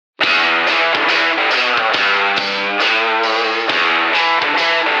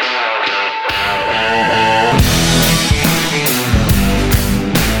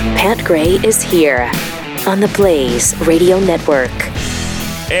Gray is here on the Blaze Radio Network.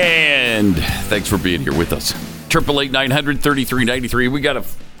 And thanks for being here with us. 888-900-3393. We got a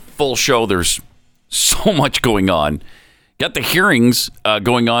full show. There's so much going on. Got the hearings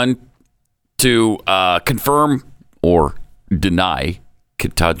going on to confirm or deny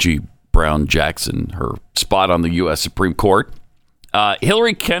Ketanji Brown Jackson her spot on the U.S. Supreme Court.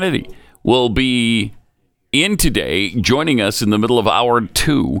 Hillary Kennedy will be in today, joining us in the middle of hour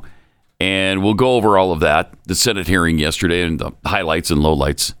 2, and we'll go over all of that, the Senate hearing yesterday and the highlights and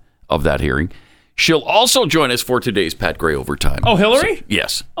lowlights of that hearing. She'll also join us for today's Pat Gray Overtime. Oh, Hillary? So,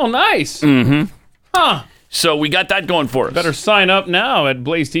 yes. Oh, nice. Mm-hmm. Huh. So we got that going for us. Better sign up now at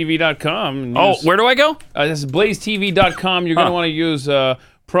blazetv.com. Oh, where do I go? This is blazetv.com. You're going to want to use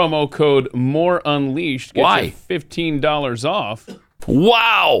promo code MOREUNLEASHED. Get Why? you $15 off.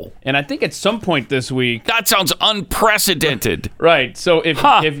 Wow. And I think at some point this week... That sounds unprecedented. Right. So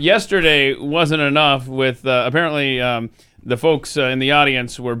if yesterday wasn't enough with apparently the folks in the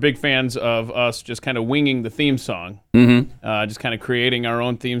audience were big fans of us just kind of winging the theme song. Mm-hmm. Just kind of creating our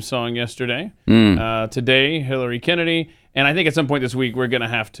own theme song yesterday. Today, Hillary Kennedy. And I think at some point this week, we're going to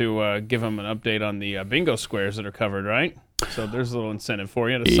have to give them an update on the bingo squares that are covered, right? So there's a little incentive for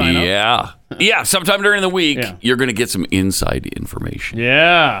you to sign up. Yeah, sometime during the week, Yeah. you're going to get some inside information.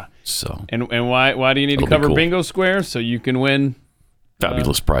 Yeah. So And why do you need to That'll be cover cool. bingo squares? So you can win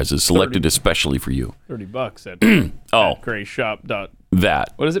fabulous prizes selected 30. especially for you. $30 at Oh. PatGrayShop.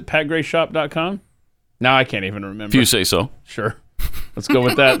 That. What is it? PatGrayShop.com? Now I can't even remember. If you say so. Sure. Let's go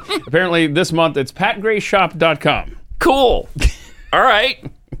with that. Apparently this month it's PatGrayShop.com. Cool. All right.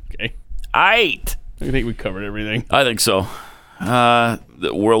 Okay. Aight. I think we covered everything. I think so. The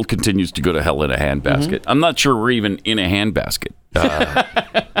world continues to go to hell in a handbasket. I'm not sure we're even in a handbasket.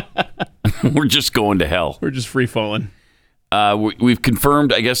 We're just going to hell. We're just free falling. We've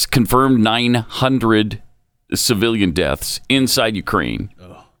confirmed 900 civilian deaths inside Ukraine.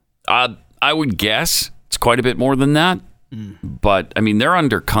 I would guess it's quite a bit more than that. But, I mean, they're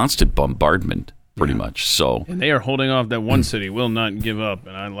under constant bombardment, pretty much. So And they are holding off. That one city will not give up,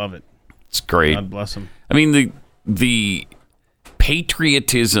 and I love it. it's great. God bless them. I mean, the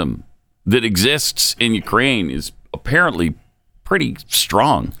patriotism that exists in Ukraine is apparently pretty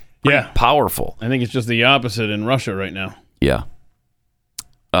strong, pretty powerful. I think it's just the opposite in Russia right now. Yeah.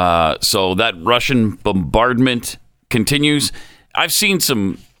 So that Russian bombardment continues. I've seen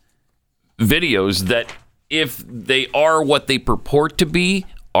some videos that, if they are what they purport to be,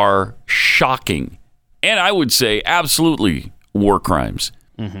 are shocking. And I would say absolutely war crimes.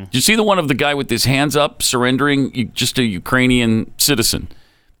 Did you see the one of the guy with his hands up surrendering, just a Ukrainian citizen?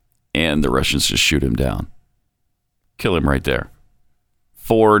 And the Russians just shoot him down. Kill him right there.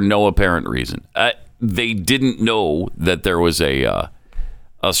 For no apparent reason. They didn't know that there was a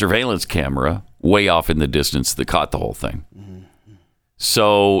surveillance camera way off in the distance that caught the whole thing.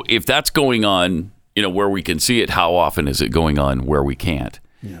 So if that's going on, where we can see it, how often is it going on where we can't?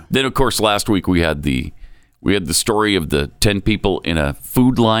 Yeah. Then, of course, last week we had the story of the 10 people in a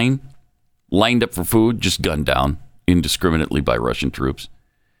food line, lined up for food, just gunned down indiscriminately by Russian troops.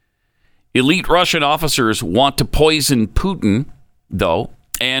 Elite Russian officers want to poison Putin, though,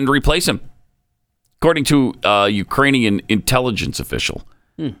 and replace him, according to a Ukrainian intelligence official.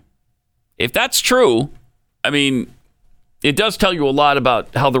 If that's true, I mean, it does tell you a lot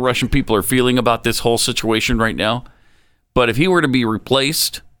about how the Russian people are feeling about this whole situation right now. But if he were to be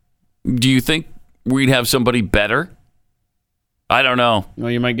replaced, do you think we'd have somebody better? I don't know.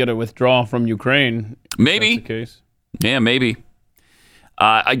 Well, you might get a withdrawal from Ukraine. Maybe. If that's the case. Yeah, maybe.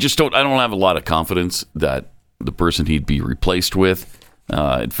 I don't have a lot of confidence that the person he'd be replaced with.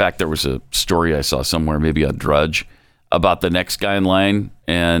 In fact, there was a story I saw somewhere, maybe on Drudge, about the next guy in line.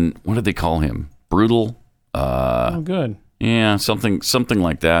 And what did they call him? Brutal? Oh, good. Yeah, something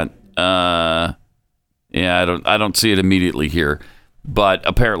like that. Yeah, I don't see it immediately here, but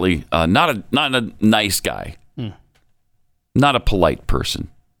apparently not a nice guy, not a polite person,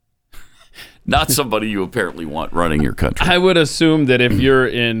 not somebody you apparently want running your country. I would assume that if you're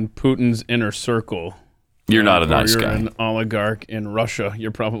in Putin's inner circle, you're not a nice you're guy. an oligarch in Russia,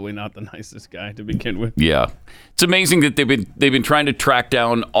 you're probably not the nicest guy to begin with. Yeah, it's amazing that they've been trying to track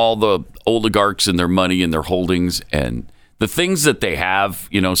down all the oligarchs and their money and their holdings and the things that they have.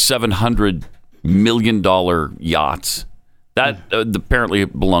 $700 million yachts that apparently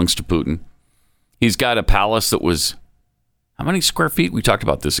belongs to Putin. He's got a palace that was how many square feet? We talked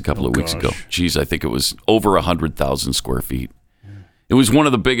about this a couple of weeks ago. Geez, I think it was over 100,000 square feet. It was one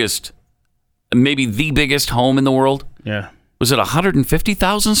of the biggest, maybe the biggest home in the world. Yeah. Was it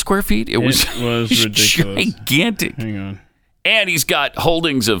 150,000 square feet? It was ridiculous. gigantic. Hang on. And he's got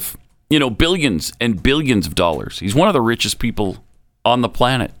holdings of billions and billions of dollars. He's one of the richest people on the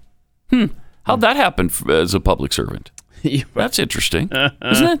planet. How'd that happen as a public servant? That's interesting,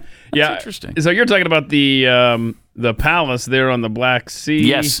 isn't it? That's interesting. So you're talking about the palace there on the Black Sea.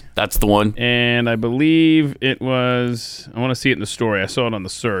 Yes, that's the one. And I believe it was, I want to see it in the story. I saw it on the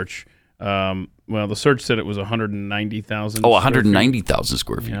search. The search said it was 190,000. 190,000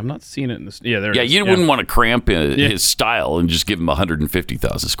 square feet. Yeah, I'm not seeing it in the. Yeah, there. Yeah, it is. you wouldn't want to cramp his style and just give him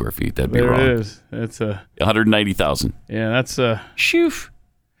 150,000 square feet. That'd be wrong. There it is. It's 190,000. Yeah, that's Shoo.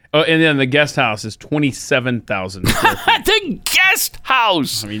 Oh, and then the guest house is 27,000 square feet. The guest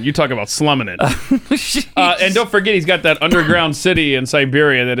house. I mean, you talk about slumming it. And don't forget, he's got that underground city in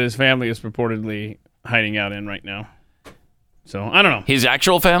Siberia that his family is purportedly hiding out in right now. So I don't know. His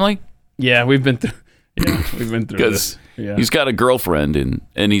actual family? Yeah, we've been through. Yeah, we've been through this. Yeah. He's got a girlfriend,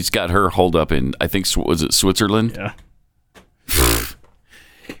 and he's got her holed up in, I think, was it Switzerland? Yeah.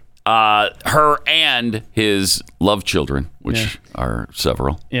 Her and his love children, which are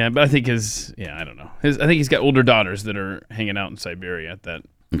several. Yeah, but I think I don't know. I think he's got older daughters that are hanging out in Siberia at that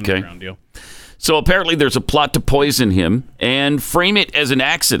underground deal. So apparently there's a plot to poison him and frame it as an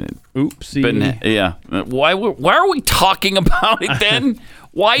accident. Oopsie. But, yeah. Why are we talking about it then?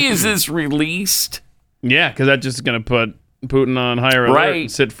 Why is this released? Yeah, because that's just going to put Putin on higher alert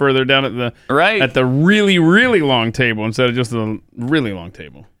and sit further down at the really, really long table instead of just the really long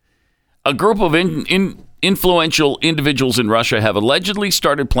table. A group of influential individuals in Russia have allegedly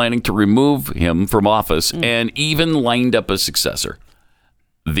started planning to remove him from office and even lined up a successor.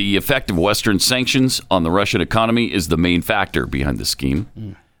 The effect of Western sanctions on the Russian economy is the main factor behind the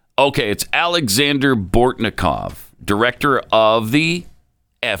scheme. Okay, it's Alexander Bortnikov, director of the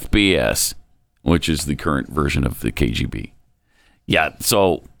FBS, which is the current version of the KGB. Yeah,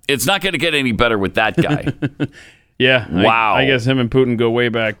 so it's not going to get any better with that guy. Yeah. Wow. I guess him and Putin go way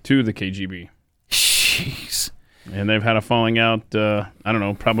back to the KGB. Jeez. And they've had a falling out, I don't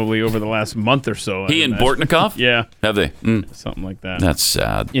know, probably over the last month or so. He and Bortnikov? Yeah. Have they? Something like that. That's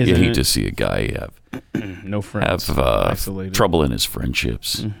sad. You hate to see a guy have no friends. Have trouble in his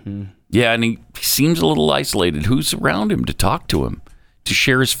friendships. Yeah, and he seems a little isolated. Who's around him to talk to him, to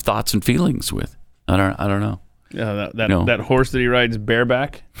share his thoughts and feelings with? I don't know. Yeah, that horse that he rides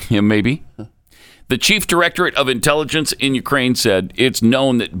bareback? Yeah, maybe. The Chief Directorate of Intelligence in Ukraine said it's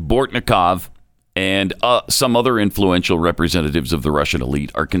known that Bortnikov and some other influential representatives of the Russian elite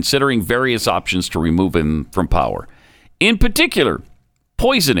are considering various options to remove him from power. In particular,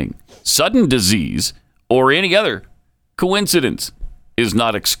 poisoning, sudden disease, or any other coincidence is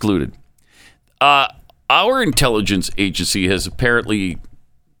not excluded. Our intelligence agency has apparently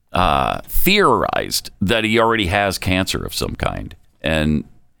theorized that he already has cancer of some kind, and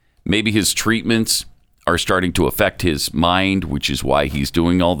maybe his treatments are starting to affect his mind, which is why he's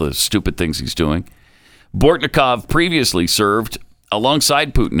doing all the stupid things he's doing. Bortnikov previously served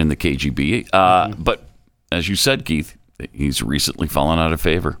alongside Putin in the KGB, but as you said, Keith, he's recently fallen out of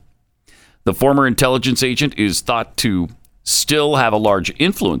favor. The former intelligence agent is thought to still have a large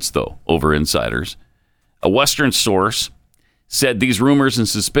influence, though, over insiders. A Western source said these rumors and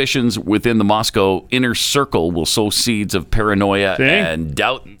suspicions within the Moscow inner circle will sow seeds of paranoia and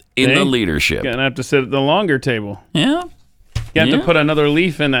doubt in the leadership. Gonna have to sit at the longer table. Yeah. You have to put another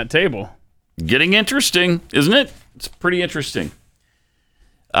leaf in that table. Getting interesting, isn't it? It's pretty interesting.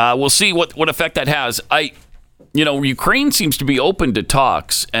 We'll see what effect that has. Ukraine seems to be open to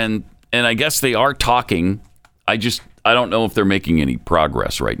talks, and I guess they are talking. I don't know if they're making any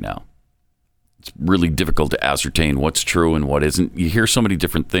progress right now. It's really difficult to ascertain what's true and what isn't. You hear so many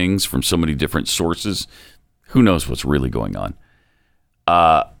different things from so many different sources. Who knows what's really going on?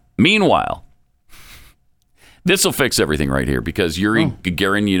 Meanwhile, this will fix everything right here because Yuri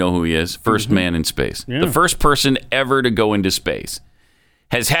Gagarin, you know who he is, first man in space. Yeah. The first person ever to go into space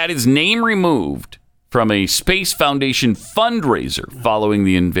has had his name removed from a Space Foundation fundraiser following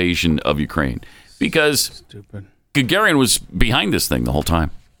the invasion of Ukraine because Gagarin was behind this thing the whole time.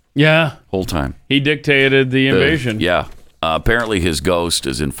 Yeah. Whole time. He dictated the invasion. Apparently his ghost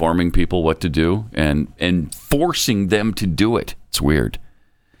is informing people what to do and forcing them to do it. It's weird.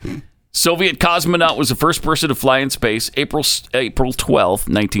 Soviet cosmonaut was the first person to fly in space. April 12th,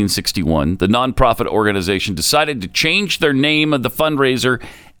 1961. The nonprofit organization decided to change their name of the fundraiser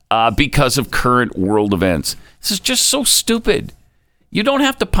because of current world events. This is just so stupid. You don't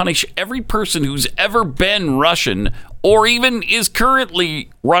have to punish every person who's ever been Russian or even is currently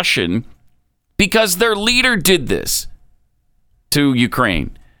Russian because their leader did this to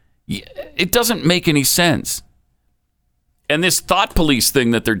Ukraine. It doesn't make any sense. And this thought police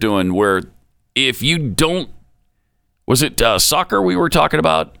thing that they're doing where if you don't, was it soccer we were talking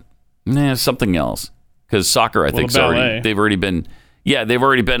about Something else. Because soccer, I think, they've already been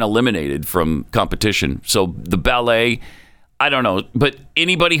eliminated from competition. So the ballet, I don't know, but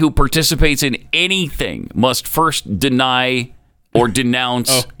anybody who participates in anything must first deny or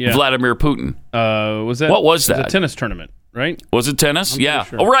denounce Vladimir Putin. What was that? It was a tennis tournament, right? Was it tennis? I'm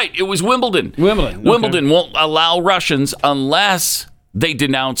sure. Oh, right. It was Wimbledon. Wimbledon won't allow Russians unless they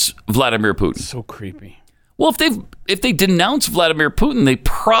denounce Vladimir Putin. So creepy. Well, if they denounce Vladimir Putin, they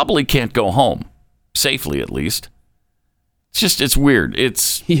probably can't go home safely, at least. It's weird. Do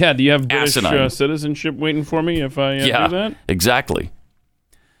you have British citizenship waiting for me if I do that? Exactly.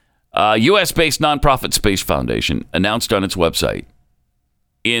 U.S.-based nonprofit Space Foundation announced on its website,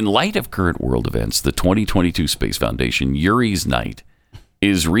 in light of current world events, the 2022 Space Foundation Yuri's Night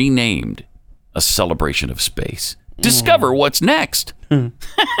is renamed a celebration of space. Discover what's next.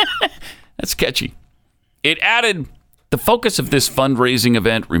 That's catchy. It added, the focus of this fundraising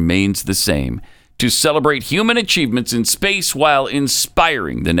event remains the same, to celebrate human achievements in space while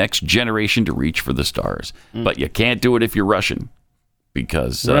inspiring the next generation to reach for the stars. But you can't do it if you're Russian,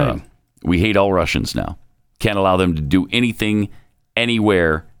 because we hate all Russians now. Can't allow them to do anything,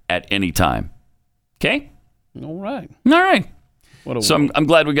 anywhere, at any time. Okay? All right. So I'm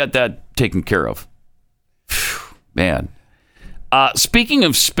glad we got that taken care of. Man. Speaking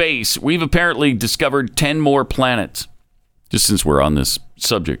of space, we've apparently discovered 10 more planets, just since we're on this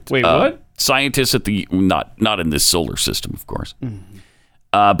subject. Wait, what? Scientists at not in this solar system, of course,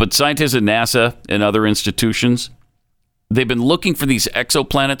 but scientists at NASA and other institutions, they've been looking for these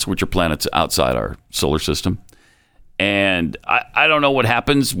exoplanets, which are planets outside our solar system. And I don't know what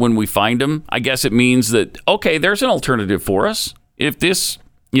happens when we find them. I guess it means that, okay, there's an alternative for us. If this,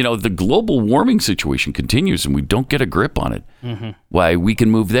 the global warming situation continues and we don't get a grip on it, why, we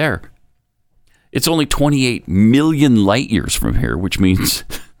can move there. It's only 28 million light years from here, which means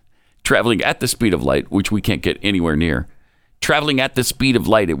traveling at the speed of light, which we can't get anywhere near. Traveling at the speed of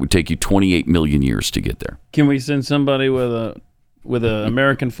light, it would take you 28 million years to get there. Can we send somebody with an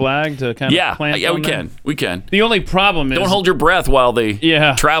American flag to kind of plant? Yeah, we can. The only problem is, don't hold your breath while they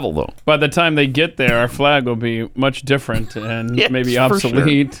travel, though. By the time they get there, our flag will be much different and maybe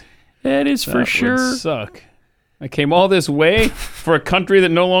obsolete. Sure. That is for sure. Would suck. I came all this way for a country that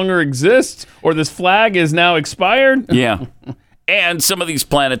no longer exists, or this flag is now expired. Yeah. And some of these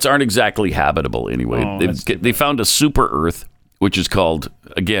planets aren't exactly habitable anyway. They found a super Earth, which is called,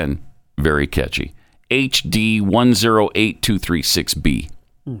 again, very catchy, HD 108236b.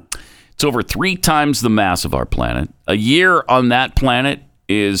 It's over 3 times the mass of our planet. A year on that planet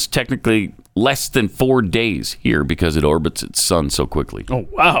is technically less than 4 days here because it orbits its sun so quickly. Oh,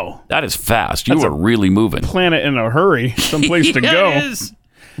 wow. That is fast. You are really moving. Planet in a hurry. Someplace to go. It is.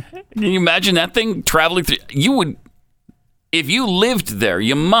 Can you imagine that thing traveling through? You would... If you lived there,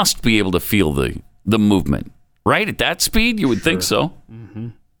 you must be able to feel the movement, right? At that speed, you would think so.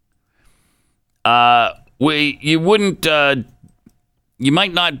 You wouldn't. You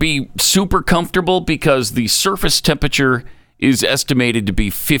might not be super comfortable because the surface temperature is estimated to be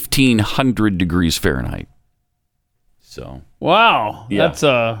 1,500 degrees Fahrenheit. So wow, that's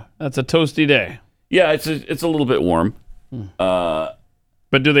a toasty day. Yeah, it's a little bit warm.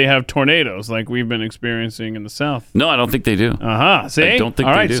 But do they have tornadoes like we've been experiencing in the South? No, I don't think they do. See? I don't think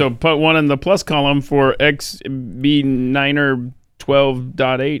All they right, do. so put one in the plus column for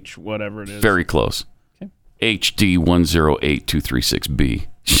XB9er12.H, whatever it is. Very close. Okay. HD 108236b.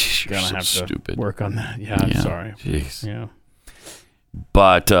 You're Gonna so have stupid. To work on that. Yeah, I'm sorry. Jeez. Yeah.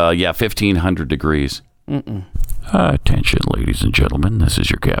 But, 1,500 degrees. Attention, ladies and gentlemen. This is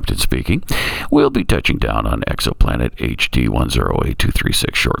your captain speaking. We'll be touching down on exoplanet HD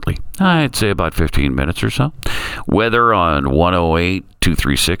 108236 shortly. I'd say about 15 minutes or so. Weather on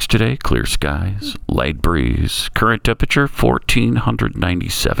 108236 today. Clear skies, light breeze. Current temperature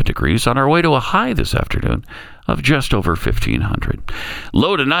 1,497 degrees. On our way to a high this afternoon of just over 1,500.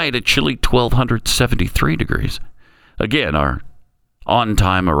 Low tonight at chilly 1,273 degrees. Again, our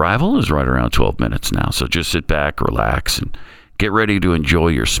on-time arrival is right around 12 minutes now, so just sit back, relax, and get ready to enjoy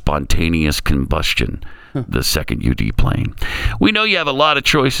your spontaneous combustion the second you deplane. We know you have a lot of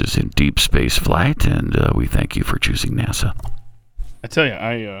choices in deep space flight, and we thank you for choosing NASA. I tell you,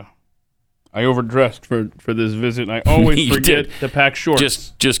 I overdressed for this visit, and I always forget to pack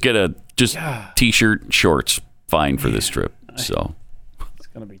shorts. Just get t-shirt, shorts, fine for this trip. So it's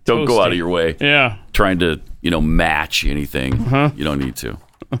gonna be don't go toasty. out of your way. Yeah, trying to match anything. You don't need to.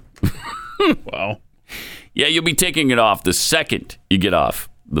 Wow. Yeah, you'll be taking it off the second you get off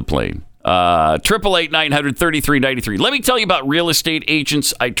the plane. 888-900-3393. Let me tell you about real estate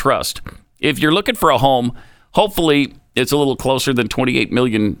agents I trust. If you're looking for a home, hopefully it's a little closer than 28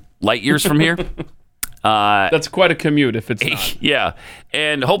 million light years from here. That's quite a commute if it's not. Yeah,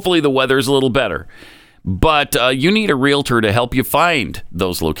 and hopefully the weather's a little better. But you need a realtor to help you find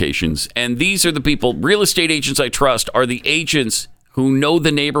those locations. And these are the people, real estate agents I trust, are the agents who know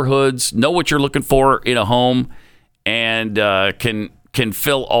the neighborhoods, know what you're looking for in a home, and can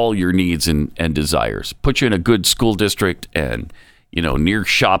fill all your needs and desires. Put you in a good school district and, near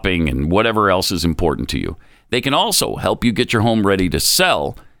shopping and whatever else is important to you. They can also help you get your home ready to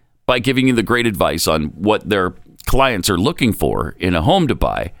sell by giving you the great advice on what their clients are looking for in a home to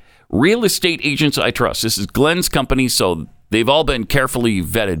buy. Real estate agents I trust. This is Glenn's company, so they've all been carefully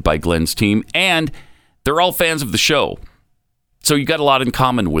vetted by Glenn's team, and they're all fans of the show. So you got a lot in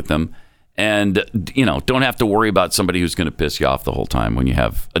common with them, and don't have to worry about somebody who's going to piss you off the whole time when you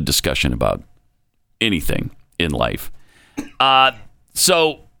have a discussion about anything in life.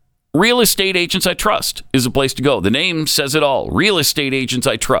 So Real Estate Agents I Trust is a place to go. The name says it all.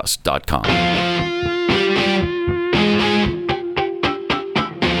 realestateagentsitrust.com.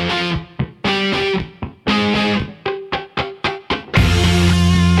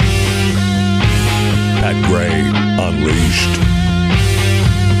 Pat Gray Unleashed.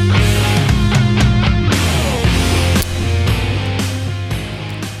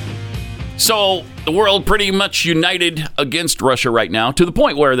 So the world pretty much united against Russia right now, to the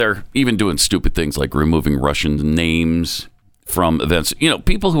point where they're even doing stupid things like removing Russian names from events.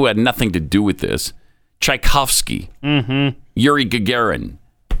 People who had nothing to do with this. Tchaikovsky, Yuri Gagarin.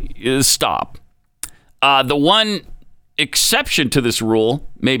 Stop. The one exception to this rule,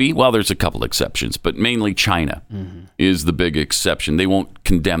 maybe, well, there's a couple exceptions, but mainly China is the big exception. They won't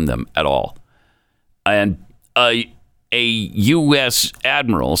condemn them at all. And a U.S.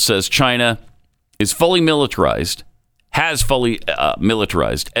 admiral says China is fully militarized, has fully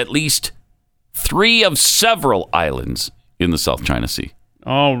militarized at least 3 of several islands in the South China Sea.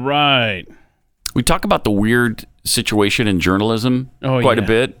 All right. We talk about the weird situation in journalism quite a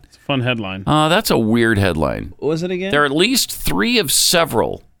bit. It's a fun headline. That's a weird headline. What was it again? There are at least 3 of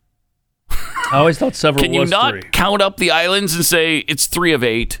several. I always thought several Can you was not 3. count up the islands and say it's 3 of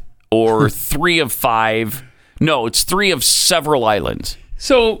 8 or 3 of 5? No, it's 3 of several islands.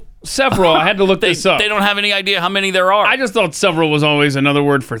 So, several, I had to look this up. They don't have any idea how many there are. I just thought several was always another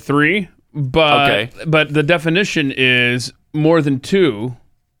word for 3, but the definition is more than 2,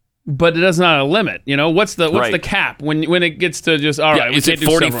 but it does not a limit. What's the cap when it gets to just all right? Is it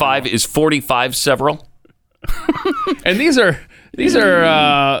 45? Is 45 several? And these are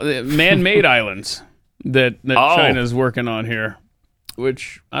man-made islands that China's working on here,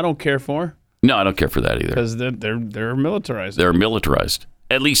 which I don't care for. No, I don't care for that either. Because they're militarized. They're militarized.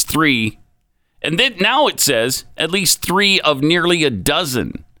 At least 3. And then now it says at least 3 of nearly a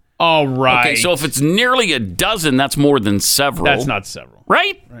dozen. All right. Okay, so if it's nearly a dozen, that's more than several. That's not several.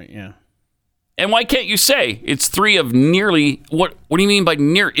 Right? Right, yeah. And why can't you say it's 3 of nearly, what do you mean by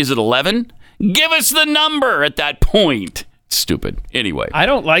near? Is it 11? Give us the number at that point. Stupid. Anyway. I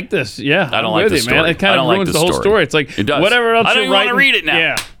don't like this. Yeah. I don't like this story. Man. It kind of ruins the whole story. It's like, it does. Whatever else I don't you're even want to read it now.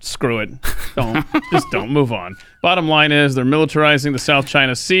 Yeah. Screw it. Just don't. Move on. Bottom line is they're militarizing the South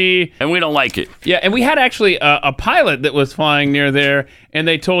China Sea. And we don't like it. Yeah. And we had actually a pilot that was flying near there, and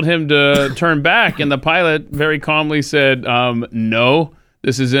they told him to turn back. And the pilot very calmly said, no.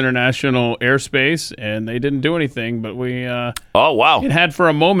 This is international airspace, and they didn't do anything. But we, oh wow, it had for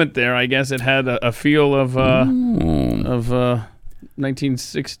a moment there. I guess it had a feel of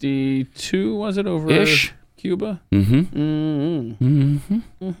 1962. Was it over Cuba?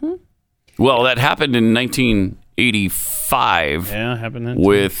 Well, that happened in 1985. Yeah, happened then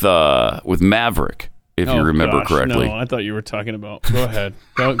with Maverick, if you remember correctly. No, I thought you were talking about. Go ahead,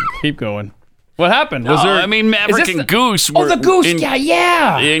 keep going. What happened? Maverick and Goose were... Oh, the Goose,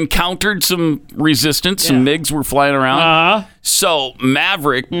 yeah. Encountered some resistance. Some MiGs were flying around. So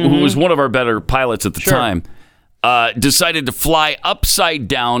Maverick, who was one of our better pilots at the time, decided to fly upside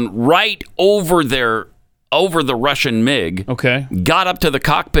down right over the Russian MiG. Okay. Got up to the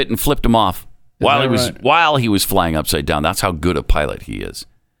cockpit and flipped him off while he was flying upside down. That's how good a pilot he is.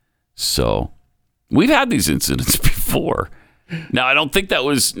 So we've had these incidents before. Now, I don't think that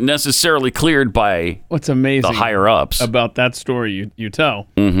was necessarily cleared by what's amazing the higher-ups. About that story you tell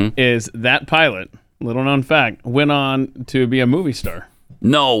is that pilot, little known fact, went on to be a movie star.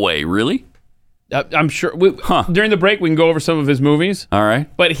 No way, really? I'm sure. During the break, we can go over some of his movies. All right.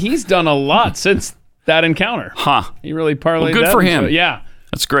 But he's done a lot since that encounter. He really parlayed good that for him. Yeah.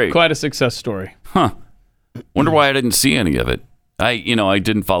 That's great. Quite a success story. Wonder why I didn't see any of it. I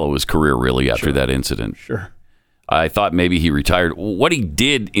didn't follow his career really after that incident. Sure. I thought maybe he retired. What he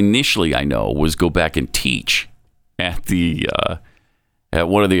did initially, I know, was go back and teach at the at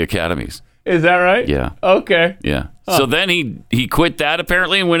one of the academies. Is that right? Yeah. Okay. Yeah. So then he quit that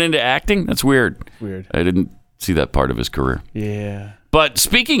apparently and went into acting. That's weird. Weird. I didn't see that part of his career. Yeah. But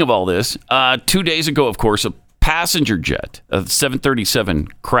speaking of all this, 2 days ago, of course, a passenger jet, a 737,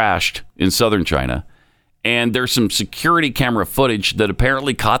 crashed in southern China. And there's some security camera footage that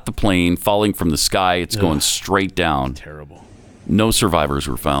apparently caught the plane falling from the sky. It's going straight down. Terrible. No survivors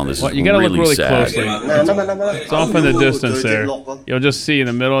were found. This is You got to really look really sad. closely. It's off in the distance there. You'll just see in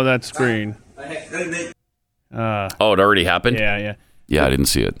the middle of that screen. Oh, it already happened? Yeah. Yeah, I didn't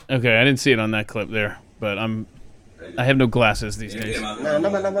see it. Okay, I didn't see it on that clip there, but I have no glasses these days. I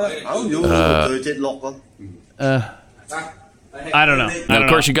don't know. Now, of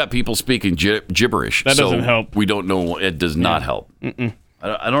course, you got people speaking gibberish. That doesn't help. We don't know. It does not help.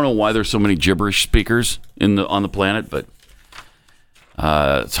 I don't know why there's so many gibberish speakers on the planet, but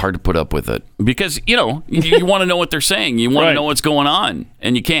it's hard to put up with it because you want to know what they're saying. You want to know what's going on,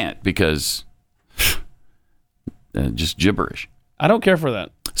 and you can't because just gibberish. I don't care for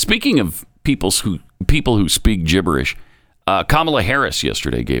that. Speaking of people who speak gibberish, Kamala Harris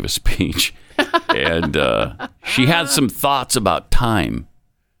yesterday gave a speech, and she had some thoughts about time.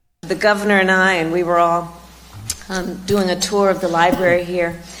 The governor and I, and we were all doing a tour of the library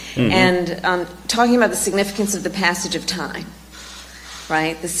here, and talking about the significance of the passage of time,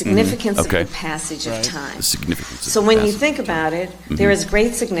 right? The significance of the passage of time. The significance. So when you think about it, there is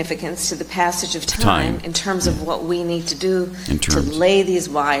great significance to the passage of time in terms of what we need to do to lay these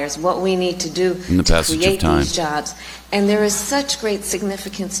wires, what we need to do to create these jobs. And there is such great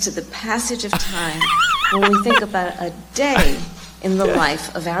significance to the passage of time when we think about a day in the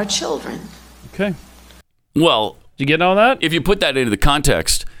life of our children. Okay. Well, did you get all that? If you put that into the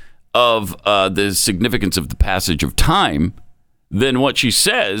context of the significance of the passage of time, then what she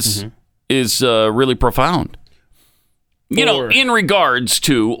says is really profound. In regards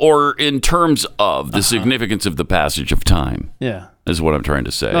to or in terms of the significance of the passage of time. Yeah. Is what I'm trying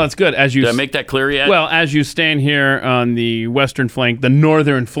to say. No, it's good. Did I make that clear yet? Well, as you stand here on the western flank, the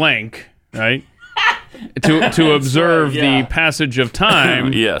northern flank, right? to observe the passage of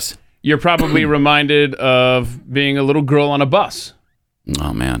time. Yes. You're probably reminded of being a little girl on a bus.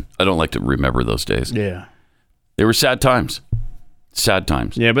 Oh, man. I don't like to remember those days. Yeah. They were sad times. Sad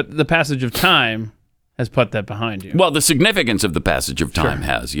times. Yeah, but the passage of time has put that behind you. Well, the significance of the passage of time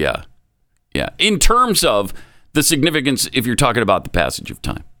has, yeah. Yeah. In terms of the significance, if you're talking about the passage of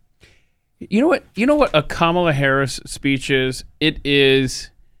time. You know what a Kamala Harris speech is? It's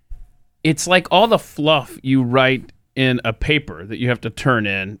like all the fluff you write in a paper that you have to turn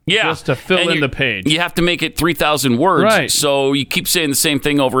in just to fill in the page. You have to make it 3,000 words. Right. So you keep saying the same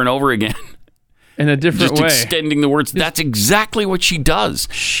thing over and over again. In a different way. Just extending the words. That's exactly what she does.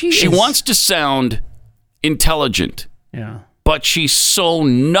 She wants to sound intelligent. Yeah. But she's so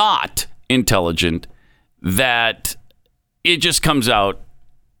not intelligent that it just comes out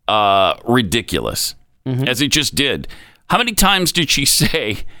ridiculous, as it just did. How many times did she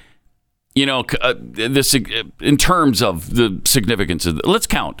say, this in terms of the significance of let's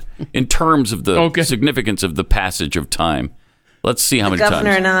count in terms of the significance of the passage of time. Let's see how many times. The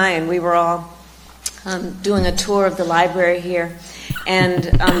governor and I, and we were all doing a tour of the library here, and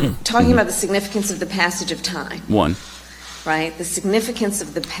talking about the significance of the passage of time. 1. Right? The significance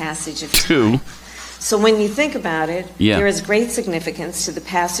of the passage of 2. time. So when you think about it, there is great significance to the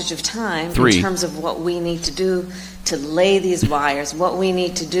passage of time 3. in terms of what we need to do to lay these wires, what we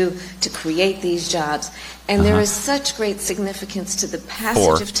need to do to create these jobs. And there is such great significance to the passage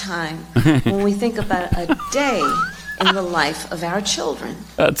 4. of time when we think about a day in the life of our children.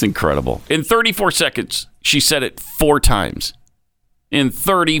 That's incredible. In 34 seconds, she said it 4 times. In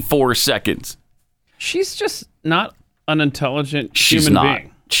 34 seconds. She's just not an intelligent human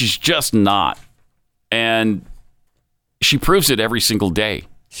being. She's just not. And she proves it every single day.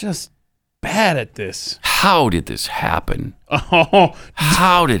 Just bad at this. How did this happen? Oh,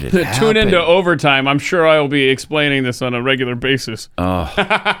 how did it happen? Tune into Overtime. I'm sure I'll be explaining this on a regular basis. Oh,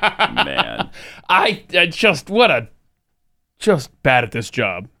 man. I just bad at this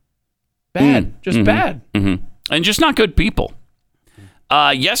job. Bad. Just bad. Mm-hmm. And just not good people.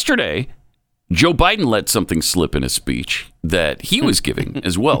 Yesterday, Joe Biden let something slip in a speech that he was giving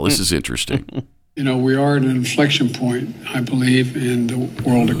as well. This is interesting. We are at an inflection point, I believe, in the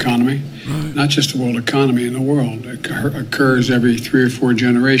world economy. Right. Not just the world economy, in the world. It occurs every 3 or 4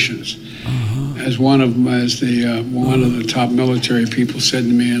 generations. As one of the top military people said to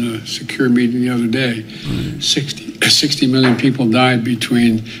me in a secure meeting the other day, 60 million people died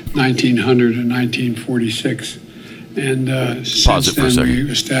between 1900 and 1946. And since then we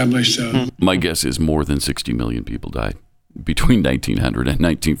established... My guess is more than 60 million people died. between 1900 and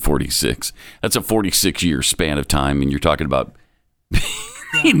 1946. That's a 46-year span of time, and you're talking about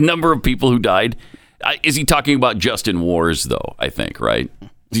the number of people who died. Is he talking about just in wars, though, I think, right?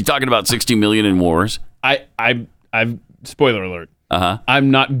 Is he talking about 60 million in wars? I've spoiler alert.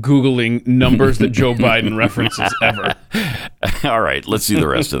 I'm not Googling numbers that Joe Biden references ever. All right, let's see the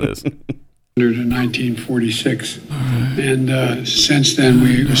rest of this. To 1946, and since then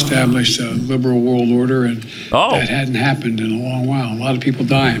we established a liberal world order, and that hadn't happened in a long while. A lot of people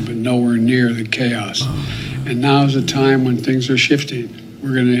dying, but nowhere near the chaos. And now is a time when things are shifting.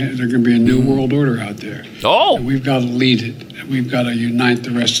 There's going to be a new world order out there. And we've got to lead it. We've got to unite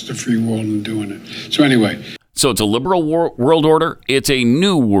the rest of the free world in doing it. So anyway. So it's a liberal world order. It's a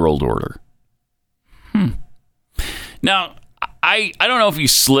new world order. Now, I don't know if he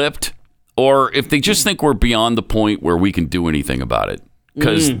slipped or if they just think we're beyond the point where we can do anything about it.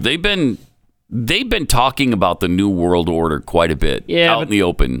 Because they've been talking about the new world order quite a bit out in the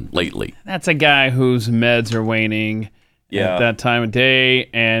open lately. That's a guy whose meds are waning at that time of day.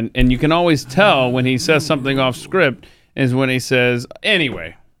 And you can always tell when he says something off script is when he says,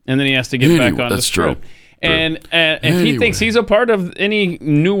 anyway. And then he has to get back on the script. True. And if he thinks he's a part of any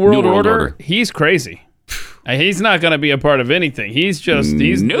new world order, he's crazy. He's not going to be a part of anything. He's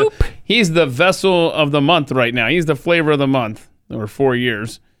the vessel of the month right now. He's the flavor of the month over 4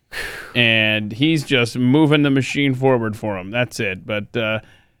 years. And he's just moving the machine forward for him. That's it. But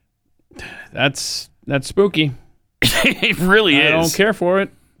that's spooky. It really is. I don't care for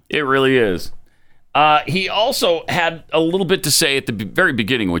it. It really is. He also had a little bit to say at the very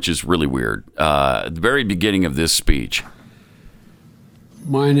beginning, which is really weird. At the very beginning of this speech.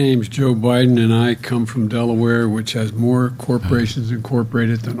 My name's Joe Biden, and I come from Delaware, which has more corporations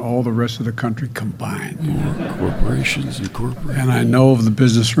incorporated than all the rest of the country combined. More corporations incorporated. And I know of the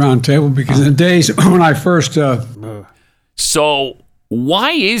Business Roundtable because in the days when I first... So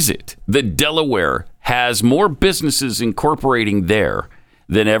why is it that Delaware has more businesses incorporating there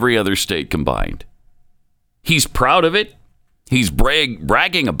than every other state combined? He's proud of it. He's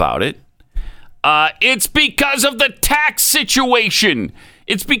bragging about it. It's because of the tax situation.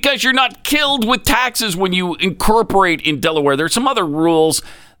 It's because you're not killed with taxes when you incorporate in Delaware. There's some other rules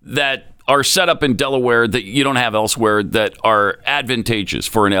that are set up in Delaware that you don't have elsewhere that are advantageous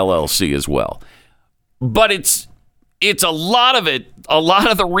for an LLC as well. But it's a lot of it. A lot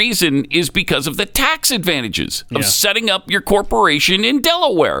of the reason is because of the tax advantages of setting up your corporation in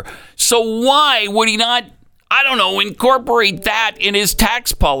Delaware. So why would he not, incorporate that in his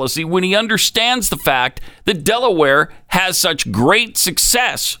tax policy when he understands the fact that Delaware has such great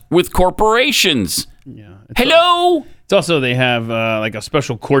success with corporations? Yeah. It's also they have like a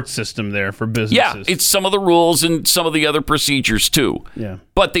special court system there for businesses. Yeah, it's some of the rules and some of the other procedures too. Yeah.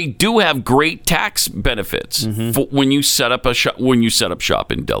 But they do have great tax benefits for when you set up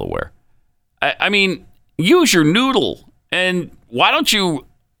shop in Delaware. I mean, use your noodle, and why don't you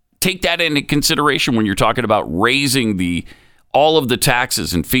take that into consideration when you're talking about raising all of the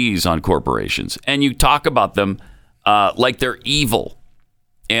taxes and fees on corporations, and you talk about them like they're evil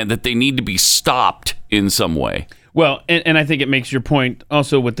and that they need to be stopped in some way. Well, and I think it makes your point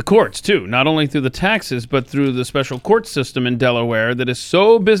also with the courts, too. Not only through the taxes, but through the special court system in Delaware that is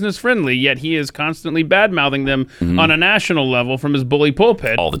so business-friendly, yet he is constantly bad-mouthing them on a national level from his bully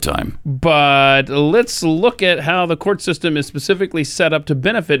pulpit. All the time. But let's look at how the court system is specifically set up to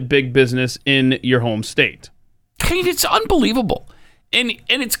benefit big business in your home state. I mean, it's unbelievable. And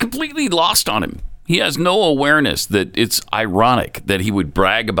it's completely lost on him. He has no awareness that it's ironic that he would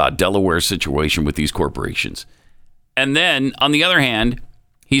brag about Delaware's situation with these corporations. And then, on the other hand,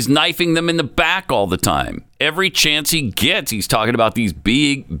 he's knifing them in the back all the time. Every chance he gets, he's talking about these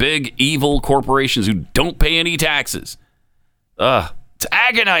big, evil corporations who don't pay any taxes. It's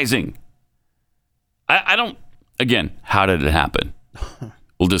agonizing. I don't... Again, how did it happen?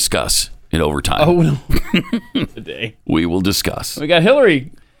 We'll discuss in overtime. Oh, no. Today. We will discuss. We got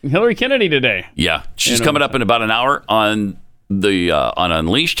Hillary Kennedy today. Yeah. She's coming up in about an hour on on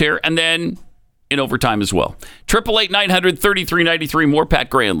Unleashed here. And then... in overtime as well. 888-900-3393. More Pat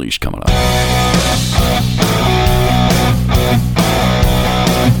Gray Unleashed coming up.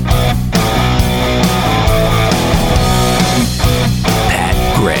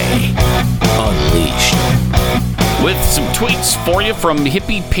 Pat Gray Unleashed. With some tweets for you from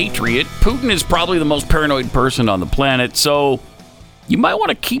Hippie Patriot. Putin is probably the most paranoid person on the planet, so you might want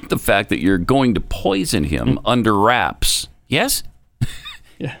to keep the fact that you're going to poison him under wraps. Yes?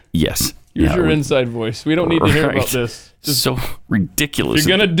 Yeah. Yes. Use your inside voice. We don't need to hear about this. Just so ridiculous. If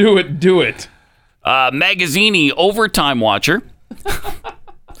you're going to do it, do it. Magazzini, overtime watcher.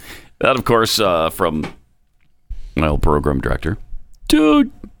 That, of course, from My old program director.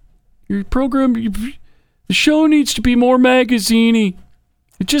 Dude, your program, the show needs to be more magazine-y.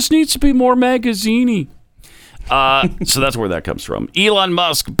 It just needs to be more magazine-y. So that's where that comes from. Elon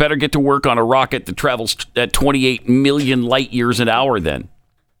Musk better get to work on a rocket that travels at 28 million light years an hour then.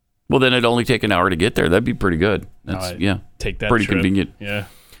 Well, then it'd only take an hour to get there. That'd be pretty good. That's, take that pretty trip. Convenient. Yeah.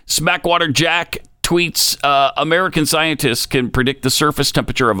 Smackwater Jack tweets, American scientists can predict the surface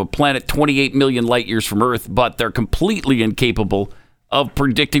temperature of a planet 28 million light years from Earth, but they're completely incapable of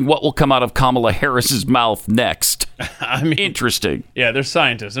predicting what will come out of Kamala Harris's mouth next. I mean, interesting. Yeah, they're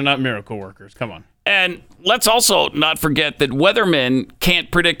scientists. They're not miracle workers. Come on. And let's also not forget that weathermen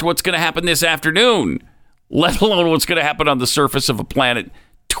can't predict what's going to happen this afternoon, let alone what's going to happen on the surface of a planet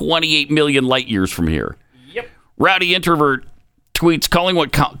 28 million light years from here. Yep. Rowdy Introvert tweets, calling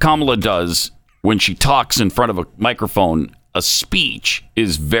what Kamala does when she talks in front of a microphone a speech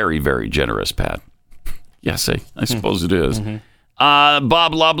is very, very generous, Pat. Yes, I suppose it is.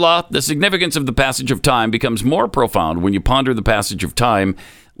 Bob Loblaw, the significance of the passage of time becomes more profound when you ponder the passage of time,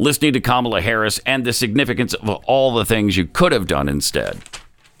 listening to Kamala Harris, and the significance of all the things you could have done instead.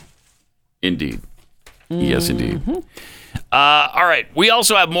 Indeed. Yes, indeed. All right. We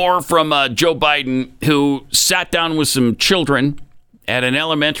also have more from Joe Biden, who sat down with some children at an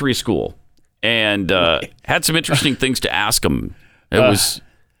elementary school and had some interesting things to ask them.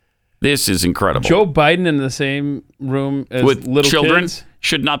 This is incredible. Joe Biden in the same room as with little children kids?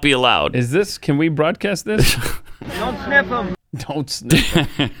 Should not be allowed. Can we broadcast this? Don't sniff them. Don't sniff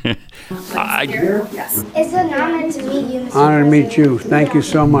them. Yes. It's an honor to meet you, Mr. Honor to meet President. you. Thank you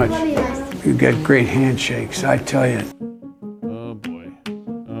so much. Really nice. You get great handshakes, I tell you. Oh boy.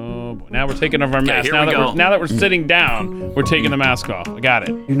 Now we're taking off our mask. here we go. Now that we're sitting down, we're taking the mask off. I got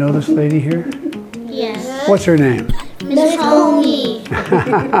it. You know this lady here? Yes. What's her name? Miss Homie.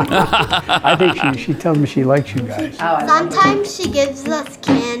 I think she tells me she likes you guys. Sometimes she gives us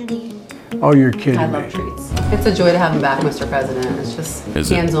candy. Oh, you're kidding I me. love treats. It's a joy to have him back, Mr. President. It's just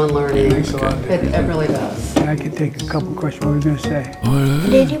Is it? hands-on learning. Okay. It really does. I can take a couple questions. What were you going to say?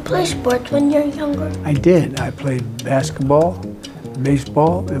 Did you play sports when you were younger? I did. I played basketball,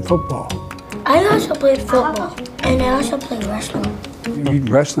 baseball, and football. I also played football, and I also played wrestling. You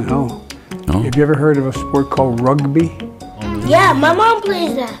wrestling? Oh. Have you ever heard of a sport called rugby? Yeah, my mom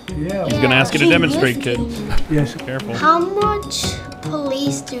plays that. Yeah. I was gonna ask you to demonstrate, kid. Yes. Careful. How much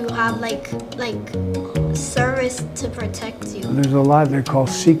police do you have, like service to protect you? There's a lot they're called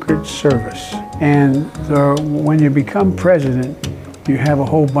Secret Service. And when you become president, you have a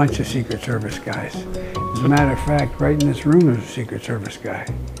whole bunch of Secret Service guys. As a matter of fact, right in this room there's a Secret Service guy.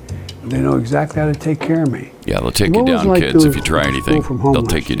 They know exactly how to take care of me. Yeah, they'll take you What was down, it like kids, if doing you try school anything. from home They'll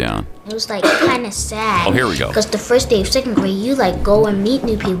last take you year? down. It was like kind of sad. Oh, here we go. Because the first day of second grade, you like go and meet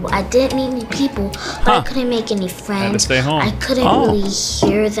new people. I didn't meet new people, but I couldn't make any friends. Had to stay home. I couldn't really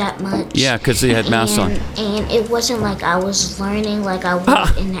hear that much. Yeah, because they had masks on. And it wasn't like I was learning like I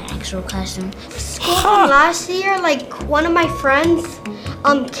was in the actual classroom. School from last year, like one of my friends,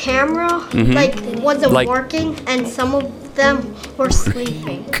 camera, wasn't Like- working, and some of them were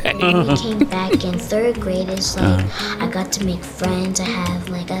sleeping. When we came back in third grade, it's like I got to make friends. I have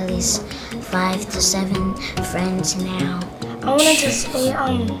like at least 5 to 7 friends now. I wanted to say,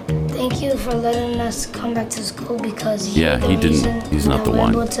 thank you for letting us come back to school because Yeah, he didn't. He's not the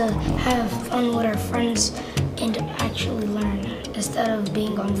one. We're able to have fun with our friends and actually learn instead of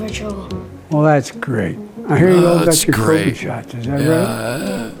being on virtual. Well, that's great. I hear you all that's got your great. COVID shots. Is that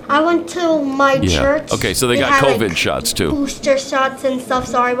right? I went to my church. Okay, so they got had, COVID shots, too. Booster shots and stuff,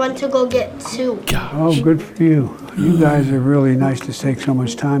 so I went to go get 2. Oh, good for you. You guys are really nice to take so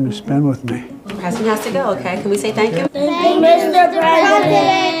much time to spend with me. President has to go, okay? Can we say thank you? Thank you, Mr.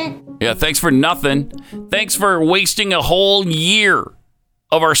 President. Yeah, thanks for nothing. Thanks for wasting a whole year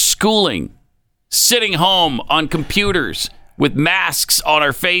of our schooling, sitting home on computers with masks on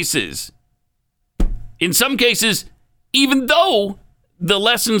our faces. In some cases, even though the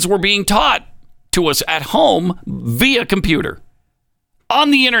lessons were being taught to us at home via computer,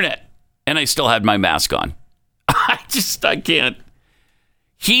 on the internet, and I still had my mask on. I can't.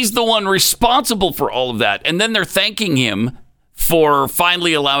 He's the one responsible for all of that. And then they're thanking him for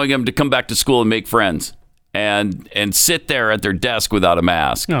finally allowing him to come back to school and make friends and sit there at their desk without a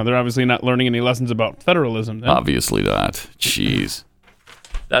mask. No, they're obviously not learning any lessons about federalism. Then. Obviously not. Jeez.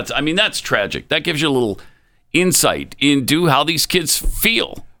 That's tragic. That gives you a little insight into how these kids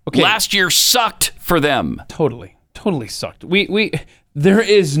feel. Okay. Last year sucked for them. Totally sucked. There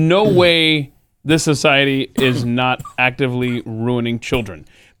is no way this society is not actively ruining children,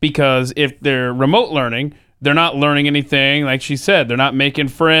 because if they're remote learning, they're not learning anything. Like she said, they're not making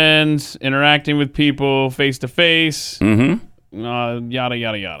friends, interacting with people face to face, yada, yada,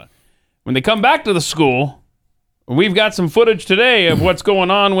 yada. When they come back to the school, we've got some footage today of what's going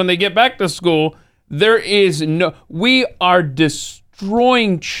on when they get back to school. We are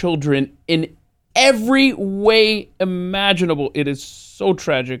destroying children in every way imaginable. It is so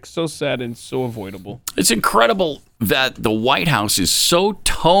tragic, so sad, and so avoidable. It's incredible that the White House is so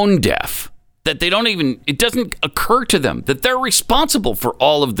tone deaf that it doesn't occur to them that they're responsible for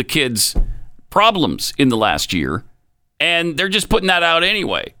all of the kids' problems in the last year, and they're just putting that out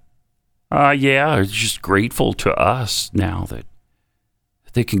anyway. Yeah, it's just grateful to us now that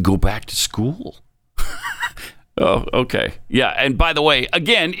they can go back to school. Oh, okay. Yeah, and by the way,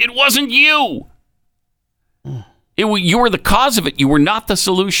 again, it wasn't you. You were the cause of it. You were not the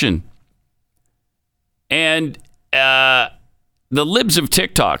solution. And the Libs of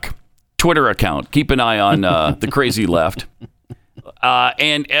TikTok Twitter account, keep an eye on the crazy left.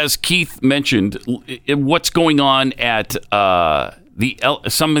 And as Keith mentioned, what's going on at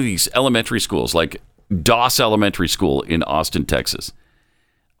some of these elementary schools, like Doss Elementary School in Austin, Texas.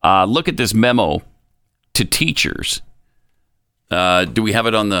 Look at this memo to teachers. Do we have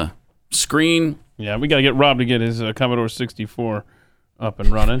it on the screen? Yeah, we got to get Rob to get his Commodore 64 up and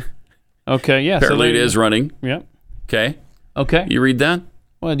running. Okay, yeah. Apparently it is running. Yep. Okay. Okay. You read that?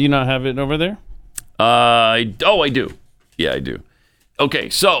 Well, do you not have it over there? I do. Yeah, I do. Okay,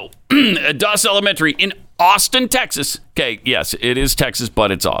 so Doss Elementary in Austin, Texas. Okay, yes, it is Texas,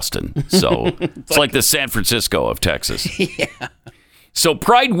 but it's Austin. So it's like the San Francisco of Texas. Yeah. So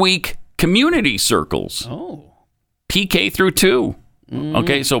Pride Week community circles. Oh. PK through 2.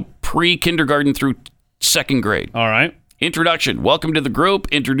 Okay, so pre-kindergarten through 2nd grade. All right. Introduction. Welcome to the group.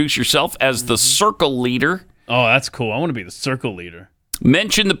 Introduce yourself as the circle leader. Oh, that's cool. I want to be the circle leader.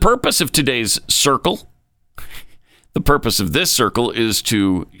 Mention the purpose of today's circle. The purpose of this circle is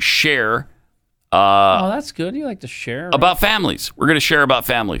to share. Oh, that's good. You like to share. Right? About families. We're going to share about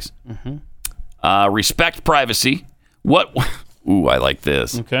families. Respect privacy. Ooh, I like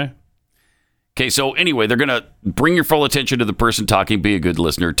this. Okay, so anyway, they're going to bring your full attention to the person talking, be a good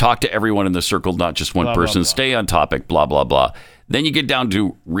listener, talk to everyone in the circle, not just one person, blah, blah. Stay on topic, blah, blah, blah. Then you get down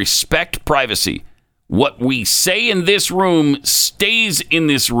to respect privacy. What we say in this room stays in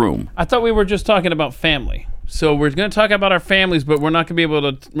this room. I thought we were just talking about family. So we're going to talk about our families, but we're not going to be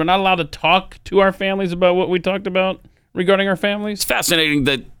able to, we're not allowed to talk to our families about what we talked about regarding our families. It's fascinating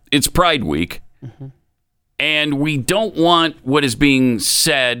that it's Pride Week. And we don't want what is being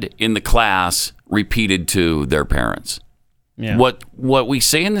said in the class repeated to their parents. Yeah. What we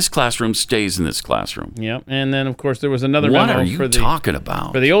say in this classroom stays in this classroom. Yep. And then, of course, there was another memo. What are you talking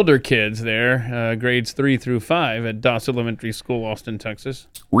about? For the older kids there, grades 3 through 5 at Doss Elementary School, Austin, Texas.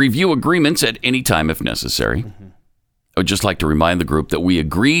 Review agreements at any time if necessary. I would just like to remind the group that we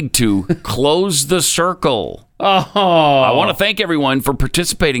agreed to close the circle. I want to thank everyone for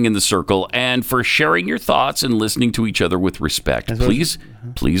participating in the circle and for sharing your thoughts and listening to each other with respect. Please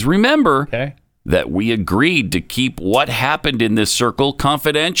remember that we agreed to keep what happened in this circle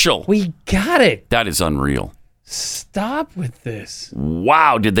confidential. We got it. That is unreal. Stop with this.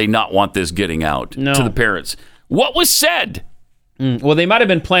 Wow, did they not want this getting out to the parents? What was said? Well, they might have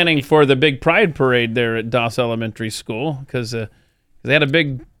been planning for the big pride parade there at Doss Elementary School because they had a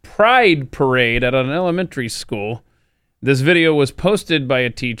big pride parade at an elementary school. This video was posted by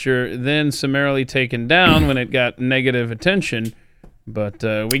a teacher, then summarily taken down when it got negative attention. But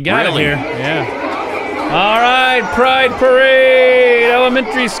we got it here. Yeah. All right, pride parade,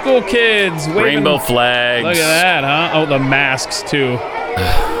 elementary school kids. Rainbow flags. Look at that, huh? Oh, the masks, too.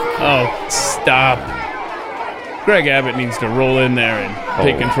 Oh, stop. Greg Abbott needs to roll in there and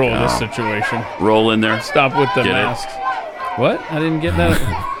take control of this situation. Roll in there. Stop with the masks. What? I didn't get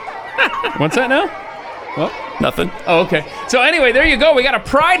that. What's that now? What? Nothing. Oh, okay. So anyway, there you go. We got a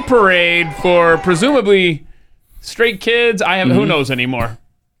pride parade for presumably straight kids. Who knows anymore?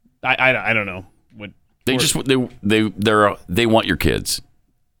 I don't know. They want your kids.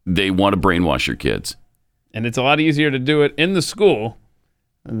 They want to brainwash your kids. And it's a lot easier to do it in the school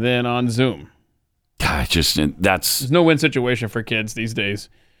than on Zoom. God, there's no win situation for kids these days.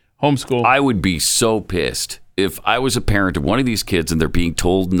 Homeschool. I would be so pissed if I was a parent of one of these kids and they're being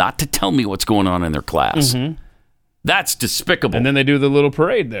told not to tell me what's going on in their class. That's despicable. And then they do the little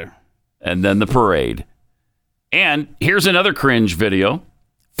parade there. And then the parade. And here's another cringe video.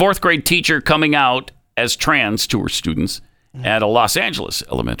 4th grade teacher coming out as trans to her students at a Los Angeles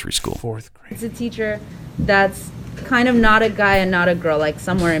elementary school. 4th grade. It's a teacher that's kind of not a guy and not a girl, like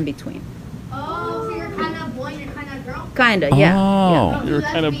somewhere in between. Oh, so you're kind of boy and you're kind of girl? Kinda, yeah. Oh. You're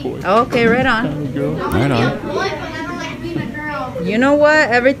kind of boy. Okay, right on. Right on. You know what?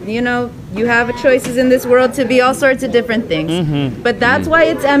 You have choices in this world to be all sorts of different things. But that's why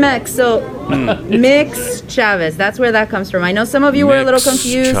it's MX. So Mix Chavez. That's where that comes from. I know some of you were a little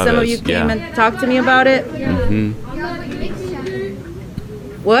confused. Some of you came and talked to me about it.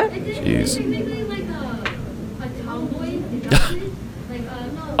 What? Jeez.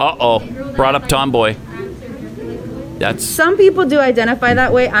 Uh-oh. Brought up tomboy. That's... Some people do identify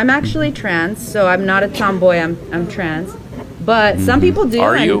that way. I'm actually trans, so I'm not a tomboy. I'm trans. But some people do.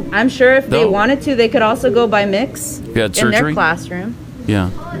 Are you? I'm sure if they wanted to, they could also go by Mix You had in surgery? their classroom. Yeah.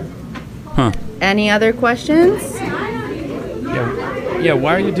 Huh. Any other questions? Yeah,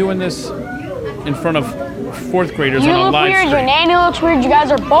 why are you doing this in front of fourth graders on a live stream? Your nanny looks weird. You guys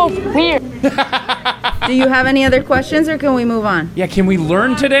are both weird. Do you have any other questions, or can we move on? Yeah, can we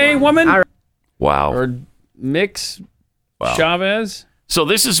learn today, woman? Wow. Or Mix Chavez? So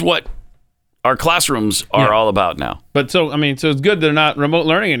this is what our classrooms are all about now. But so it's good they're not remote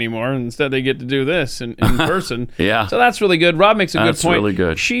learning anymore. Instead, they get to do this in person. Yeah. So that's really good. Rob makes a good point. That's really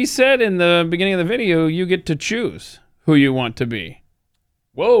good. She said in the beginning of the video, you get to choose who you want to be.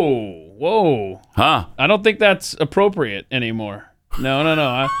 Whoa. Huh. I don't think that's appropriate anymore. No.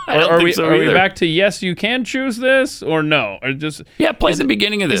 I don't think so are we either. back to yes, you can choose this, or no? Or just play the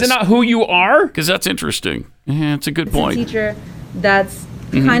beginning of this. Is it not who you are? Because that's interesting. Yeah, it's a good point. It's a teacher that's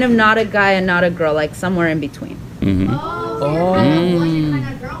kind of not a guy and not a girl, like somewhere in between.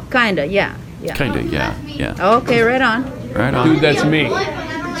 Kinda, yeah. Kinda, yeah. Okay, right on. Right on. Dude, that's me.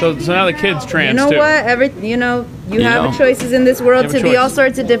 So now the kid's trans You know too. what? You have choices in this world to be all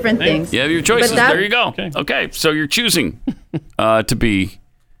sorts of different things. You have your choices. But that- There you go. Okay, so you're choosing to be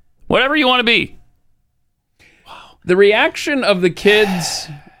whatever you want to be. The reaction of the kids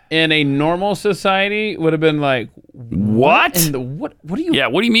in a normal society would have been like, "What? What do you? Yeah,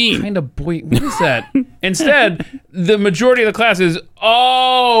 what do you mean? Kind of boy? What is that?" Instead, the majority of the class is,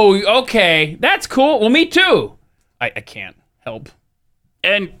 "Oh, okay, that's cool. Well, me too." I can't help.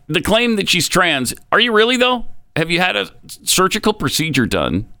 And the claim that she's trans, are you really though? Have you had a surgical procedure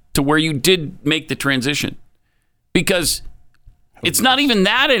done to where you did make the transition? Because it's not even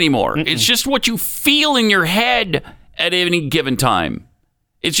that anymore. It's just what you feel in your head at any given time.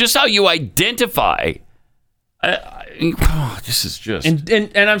 It's just how you identify. This is just and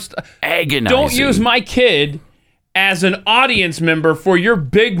I'm agonizing. Don't use my kid as an audience member for your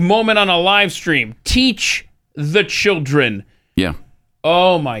big moment on a live stream. Teach the children. Yeah.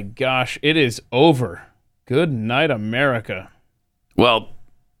 Oh my gosh, it is over. Good night, America. Well,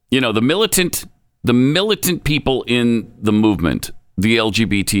 the militant people in the movement, the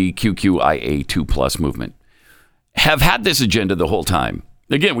LGBTQIA2+ movement, have had this agenda the whole time.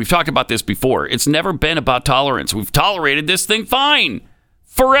 Again, we've talked about this before. It's never been about tolerance. We've tolerated this thing fine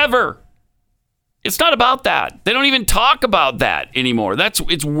forever. It's not about that. They don't even talk about that anymore.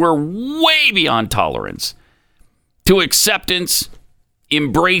 We're way beyond tolerance to acceptance,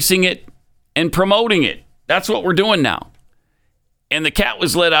 embracing it, and promoting it. That's what we're doing now. And the cat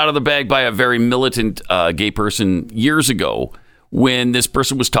was let out of the bag by a very militant gay person years ago when this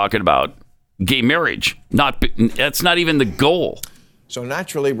person was talking about gay marriage. That's not even the goal. So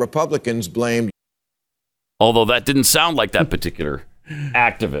naturally, Republicans blamed. Although that didn't sound like that particular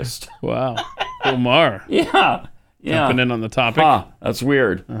activist. Wow. Omar. Yeah. Jumping in on the topic. That's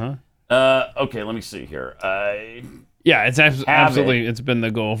weird. Okay, let me see here. Yeah, it's absolutely, it's been the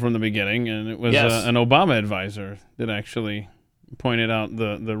goal from the begining, and it was Yes. an Obama advisor that actually pointed out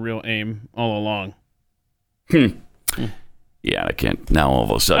the real aim all along. Yeah, I can't, now all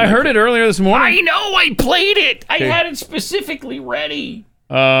of a sudden. I heard it earlier this morning. I know, I played it. I Okay. had it specifically ready.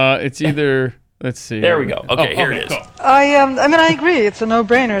 It's either, let's see. There we go. Okay, here it is. Cool. I agree. It's a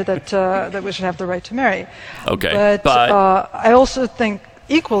no-brainer that we should have the right to marry. Okay, But I also think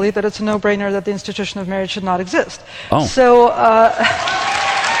equally that it's a no-brainer that the institution of marriage should not exist. Oh. So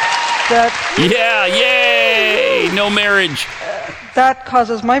that Yeah, yay! No marriage. that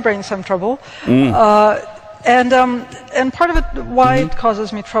causes my brain some trouble. And part of it, why it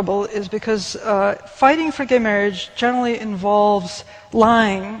causes me trouble, is because fighting for gay marriage generally involves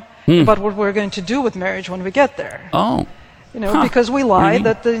lying about what we're going to do with marriage when we get there. Oh. Because we lie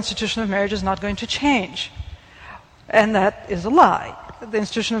that the institution of marriage is not going to change. And that is a lie. The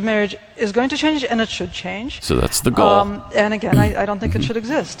institution of marriage is going to change, and it should change. So that's the goal. And again, I don't think it should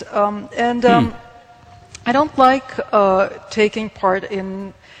exist. I don't like taking part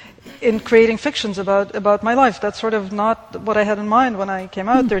in creating fictions about my life. That's sort of not what I had in mind when I came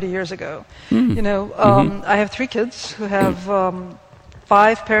out 30 years ago. I have 3 kids who have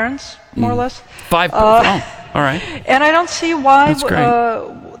 5 parents, more or less. 5. All right. And I don't see why That's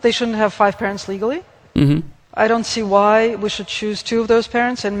great. they shouldn't have 5 parents legally. Mm-hmm. I don't see why we should choose 2 of those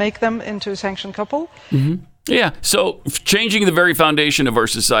parents and make them into a sanctioned couple. Mm-hmm. Yeah. So changing the very foundation of our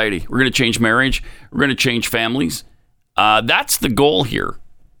society. We're going to change marriage. We're going to change families. That's the goal here.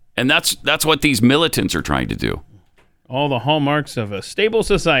 And that's what these militants are trying to do. All the hallmarks of a stable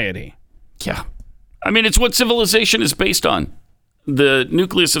society. Yeah. I mean, it's what civilization is based on. The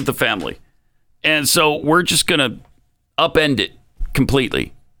nucleus of the family. And so we're just going to upend it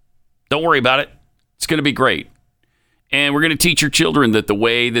completely. Don't worry about it. It's going to be great. And we're going to teach your children that the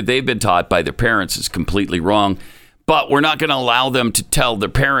way that they've been taught by their parents is completely wrong. But we're not going to allow them to tell their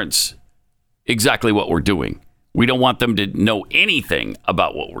parents exactly what we're doing. We don't want them to know anything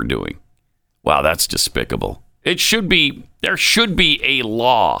about what we're doing. Wow, that's despicable. There should be a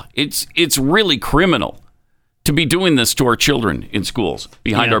law. It's really criminal to be doing this to our children in schools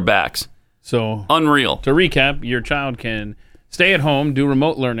behind our backs. So unreal. To recap, your child can stay at home, do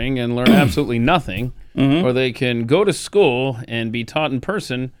remote learning, and learn absolutely nothing, or they can go to school and be taught in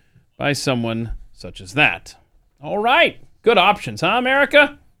person by someone such as that. All right. Good options, huh,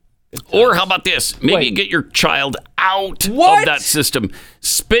 America? Or how about this? Maybe you get your child out of that system.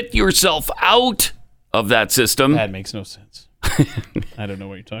 Spit yourself out of that system. That makes no sense. I don't know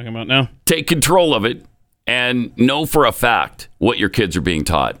what you're talking about now. Take control of it and know for a fact what your kids are being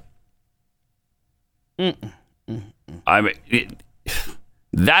taught. I mean,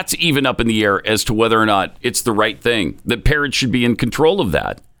 that's even up in the air as to whether or not it's the right thing. That parents should be in control of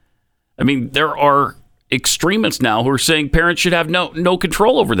that. I mean, there are extremists now who are saying parents should have no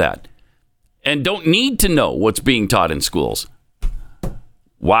control over that and don't need to know what's being taught in schools.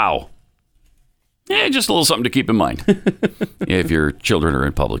 Wow. Yeah, just a little something to keep in mind if your children are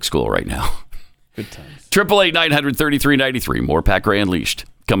in public school right now. Good times. 888-900-3393. More Pat Gray Unleashed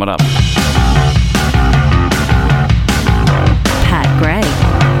coming up. Pat Gray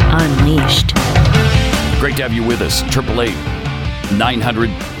Unleashed. Great to have you with us.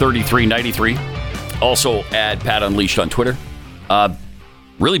 888-900-3393. Also at Pat Unleashed on Twitter.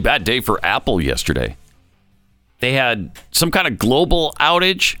 Really bad day for Apple yesterday. They had some kind of global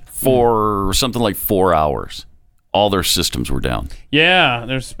outage for something like 4 hours. All their systems were down. Yeah,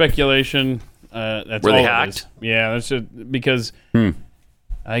 there's speculation. That's were all they it hacked? is. Yeah, that's just because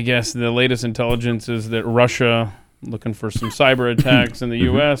I guess the latest intelligence is that Russia looking for some cyber attacks in the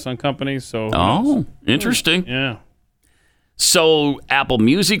U.S. on companies. So interesting. Yeah. So Apple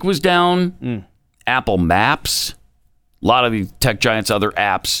Music was down. Apple Maps, a lot of the tech giants' other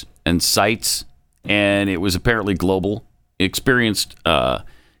apps and sites, and it was apparently global. It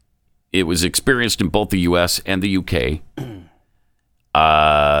was experienced in both the U.S. and the U.K.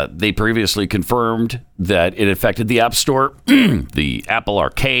 They previously confirmed that it affected the App Store, the Apple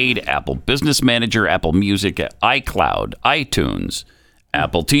Arcade, Apple Business Manager, Apple Music, iCloud, iTunes,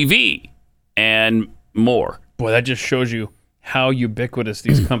 Apple TV, and more. Boy, that just shows you how ubiquitous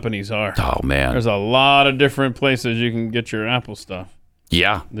these companies are. Oh, man. There's a lot of different places you can get your Apple stuff.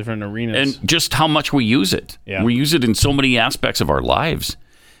 Yeah. Different arenas. And just how much we use it. Yeah. We use it in so many aspects of our lives.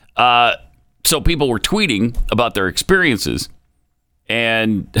 So people were tweeting about their experiences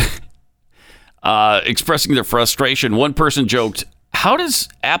and expressing their frustration. One person joked, "How does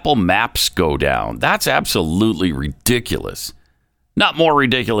Apple Maps go down? That's absolutely ridiculous. Not more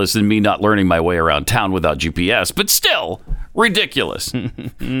ridiculous than me not learning my way around town without GPS, but still ridiculous."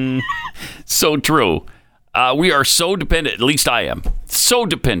 So true. We are so dependent, at least I am, so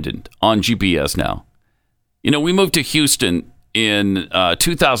dependent on GPS now. You know, we moved to Houston in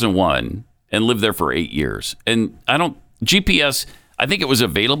 2001 and lived there for 8 years. And GPS, I think it was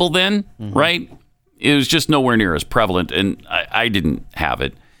available then, right? It was just nowhere near as prevalent, and I didn't have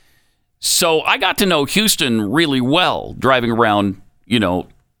it. So I got to know Houston really well, driving around,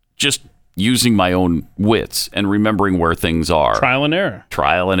 just using my own wits and remembering where things are. Trial and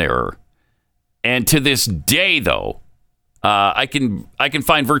error. And to this day, though, I can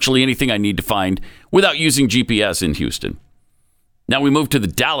find virtually anything I need to find without using GPS in Houston. Now, we moved to the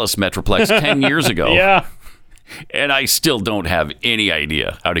Dallas Metroplex 10 years ago. Yeah. And I still don't have any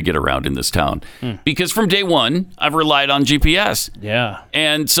idea how to get around in this town. Because from day one, I've relied on GPS. Yeah.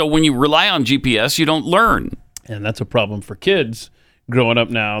 And so when you rely on GPS, you don't learn. And that's a problem for kids growing up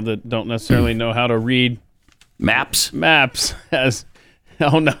now that don't necessarily know how to read maps.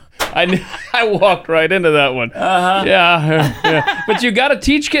 Oh, no. I walked right into that one. Yeah. But you got to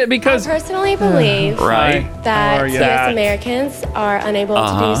teach kids because I personally believe that U.S. Americans are unable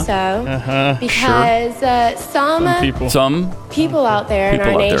to do so because some people out there in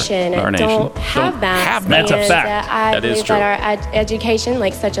our nation don't have maps. That's a fact. I believe that our education,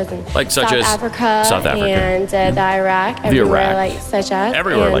 such as South Africa and the Iraq, everywhere such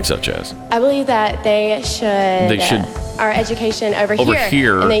as. I believe that they should. Our education over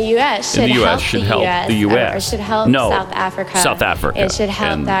here in the U.S. should help the U.S. Or should help South Africa. It should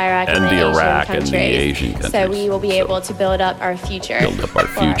help the Iraq and the Asian countries. So we will be able to build up our future.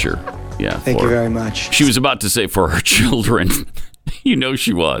 Yeah. Thank you very much. She was about to say for her children. You know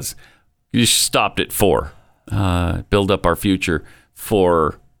she was. You stopped at 4. Build up our future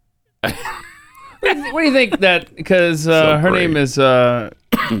for... What do you think that... Because her name is...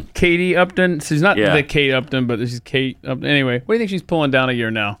 Katie Upton. She's not the Kate Upton, but she's Kate Upton. Anyway, what do you think she's pulling down a year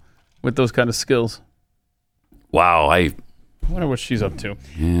now with those kind of skills? Wow, I wonder what she's up to.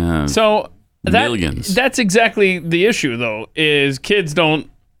 Yeah. So millions. That's exactly the issue, though. Is kids don't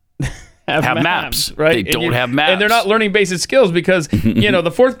have maps, right? They don't have maps, and they're not learning basic skills because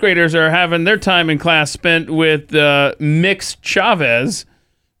the fourth graders are having their time in class spent with Mix Chavez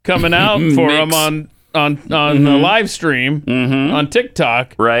coming out for them on the live stream on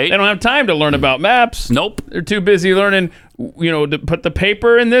TikTok. Right. They don't have time to learn about maps. Nope. They're too busy learning, to put the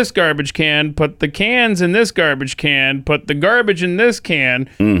paper in this garbage can, put the cans in this garbage can, put the garbage in this can.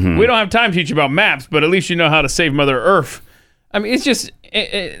 We don't have time to teach you about maps, but at least you know how to save Mother Earth. I mean, it's just,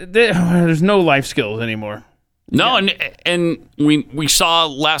 there's no life skills anymore. No, and we saw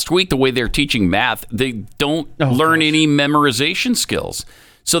last week the way they're teaching math. They don't learn any memorization skills.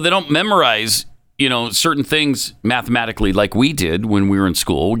 So they don't memorize certain things mathematically like we did when we were in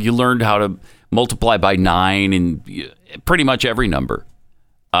school. You learned how to multiply by 9 and pretty much every number.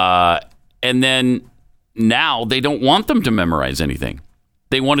 And then now they don't want them to memorize anything.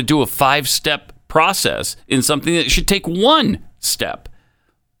 They want to do a 5-step process in something that should take 1 step.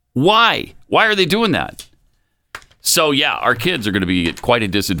 Why? Why are they doing that? So, yeah, our kids are going to be at quite a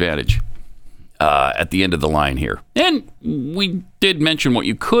disadvantage at the end of the line here. And we did mention what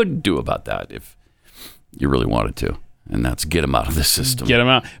you could do about that if you really wanted to, and that's get them out of the system. Get them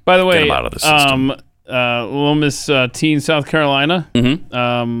out. By the way, get them out of the system. Little Miss Teen South Carolina.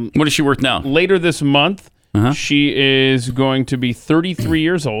 What is she worth now? Later this month, she is going to be 33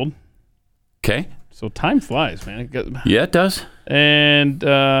 years old. Okay. So time flies, man. Yeah, it does. And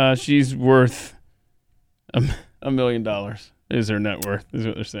she's worth $1 million. Is her net worth? Is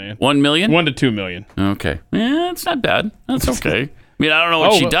what they're saying. 1 million? 1 to 2 million. Okay. Yeah, it's not bad. That's okay. I mean, I don't know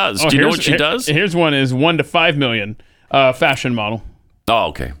what she does. Do you know what she does? Here's one is 1 to 5 million. Fashion model. Oh,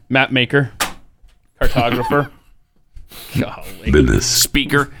 okay. Map maker. Cartographer.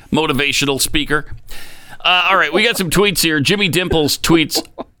 Speaker. Motivational speaker. All right, we got some tweets here. Jimmy Dimples tweets,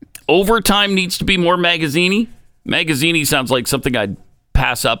 overtime needs to be more magazzini. Magazzini sounds like something I'd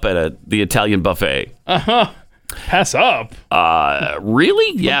pass up at the Italian buffet. Pass up?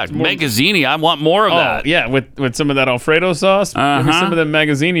 Really? Yeah, Magazzini. I want more of that. Yeah, with some of that Alfredo sauce. Give me some of the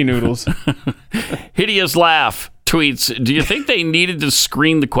Magazzini noodles. Hideous Laugh tweets, do you think they needed to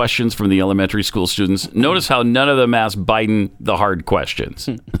screen the questions from the elementary school students? Notice how none of them asked Biden the hard questions.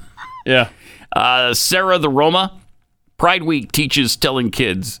 Yeah. Sarah the Roma, Pride Week teaches telling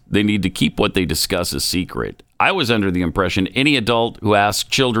kids they need to keep what they discuss a secret. I was under the impression any adult who asks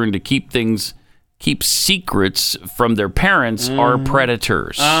children to keep secrets from their parents are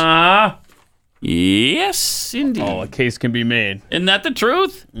predators. Yes, indeed. Oh, a case can be made. Isn't that the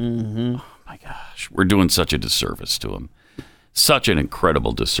truth? Oh, my gosh. We're doing such a disservice to them. Such an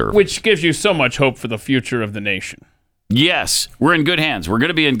incredible disservice. Which gives you so much hope for the future of the nation. Yes, we're in good hands. We're going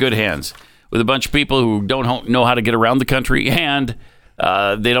to be in good hands with a bunch of people who don't know how to get around the country and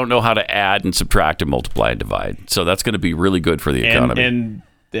they don't know how to add and subtract and multiply and divide. So that's going to be really good for the economy.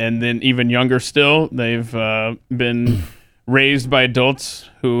 And then even younger still, they've been raised by adults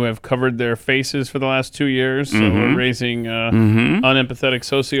who have covered their faces for the last 2 years. So we're raising unempathetic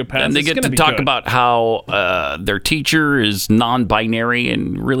sociopaths. And they get to talk about how their teacher is non-binary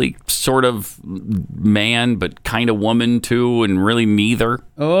and really sort of man, but kind of woman too, and really neither.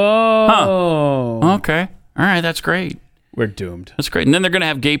 Oh. Huh. Okay. All right. That's great. We're doomed. That's great. And then they're going to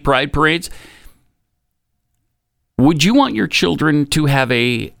have gay pride parades. Would you want your children to have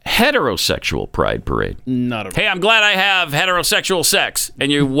a heterosexual pride parade? Not at all. Hey, I'm glad I have heterosexual sex.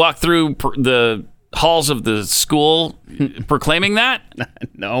 And you walk through the halls of the school proclaiming that?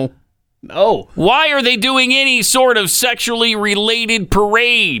 No. Why are they doing any sort of sexually related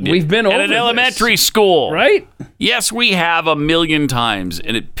parade? We've been over at an elementary school, right? Yes, we have a million times,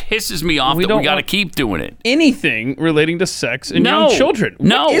 and it pisses me off that we got to keep doing it. Anything relating to sex and young children.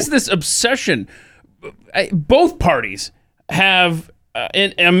 No. What is this obsession? Both parties have,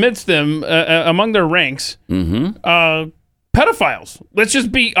 amidst them, among their ranks, pedophiles. Let's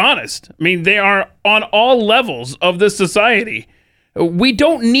just be honest. I mean, they are on all levels of this society. We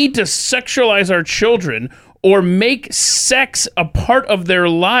don't need to sexualize our children or make sex a part of their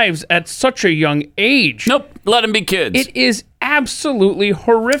lives at such a young age. Nope. Let them be kids. It is absolutely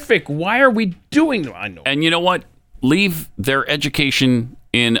horrific. Why are we doing that? I know. And you know what? Leave their education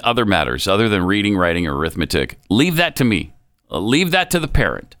in other matters other than reading, writing, or arithmetic. Leave that to me. Leave that to the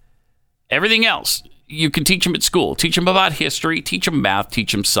parent. Everything else, you can teach them at school. Teach them about history. Teach them math.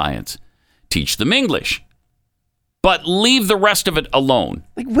 Teach them science. Teach them English. But leave the rest of it alone.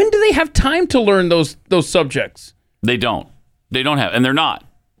 Like, when do they have time to learn those subjects? They don't. They don't have, and they're not.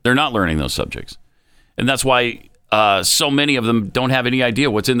 They're not learning those subjects. And that's why so many of them don't have any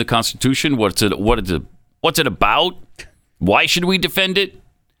idea what's in the Constitution, what's it about, why should we defend it?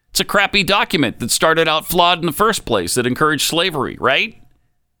 It's a crappy document that started out flawed in the first place, that encouraged slavery, right?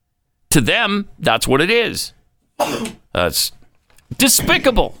 To them, that's what it is. It's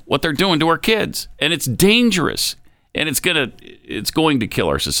despicable what they're doing to our kids, and it's dangerous. And it's going to kill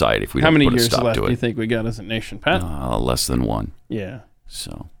our society if we don't put a stop to it. How many years left do you think we got as a nation, Pat? Less than one. Yeah.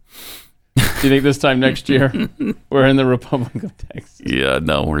 So. Do you think this time next year we're in the Republic of Texas? Yeah,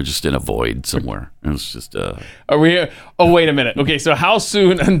 no, we're just in a void somewhere. It's just. Are we? Oh, wait a minute. Okay, so how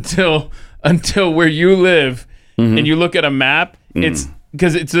soon until where you live, and you look at a map? It's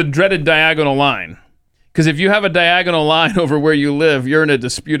because it's a dreaded diagonal line. Because if you have a diagonal line over where you live, you're in a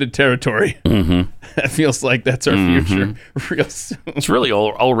disputed territory. That feels like that's our future real soon. It's really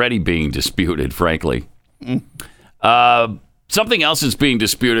already being disputed, frankly. Something else that's being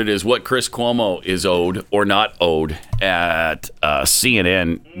disputed is what Chris Cuomo is owed or not owed at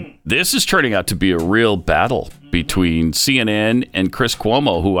CNN. This is turning out to be a real battle between CNN and Chris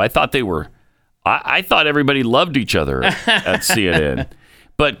Cuomo, who I thought they were. I thought everybody loved each other at CNN.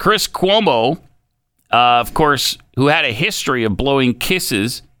 But Chris Cuomo, of course, who had a history of blowing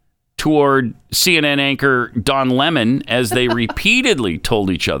kisses toward CNN anchor Don Lemon as they repeatedly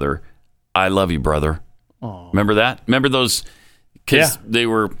told each other, "I love you, brother." Aww. Remember that? Remember those? Because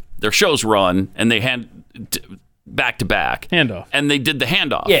their shows were on, and they had back to back handoff, and they did the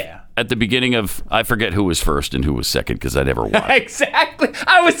handoff. Yeah. At the beginning of, I forget who was first and who was second because I never watched. Exactly.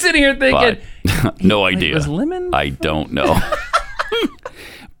 I was sitting here thinking, no idea. Was Lemon? I don't know.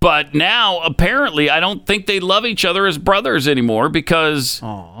 But now, apparently, I don't think they love each other as brothers anymore because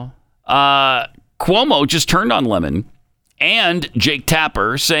Cuomo just turned on Lemon and Jake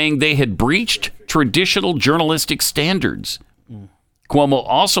Tapper, saying they had breached traditional journalistic standards. Cuomo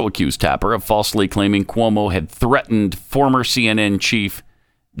also accused Tapper of falsely claiming Cuomo had threatened former CNN chief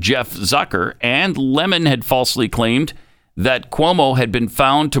Jeff Zucker, and Lemon had falsely claimed that Cuomo had been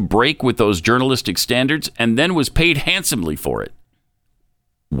found to break with those journalistic standards and then was paid handsomely for it.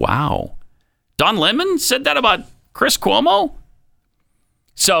 Wow. Don Lemon said that about Chris Cuomo?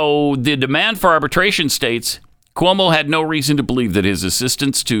 So the demand for arbitration states Cuomo had no reason to believe that his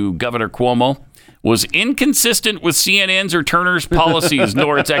assistance to Governor Cuomo was inconsistent with CNN's or Turner's policies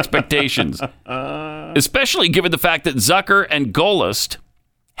nor its expectations, especially given the fact that Zucker and Gollust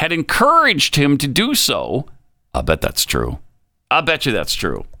had encouraged him to do so. I bet that's true. I bet you that's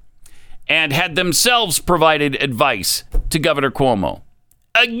true. And had themselves provided advice to Governor Cuomo.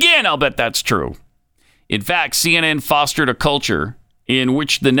 Again, I'll bet that's true. In fact, CNN fostered a culture in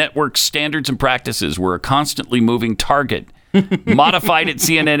which the network's standards and practices were a constantly moving target, modified at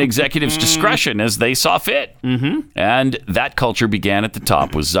CNN executives' discretion as they saw fit. And that culture began at the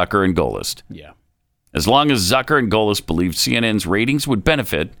top with Zucker and Gollust. Yeah. As long as Zucker and Gollust believed CNN's ratings would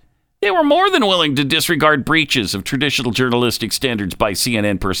benefit, they were more than willing to disregard breaches of traditional journalistic standards by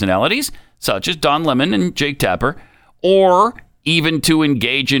CNN personalities, such as Don Lemon and Jake Tapper, or even to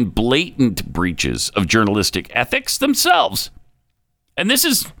engage in blatant breaches of journalistic ethics themselves. And this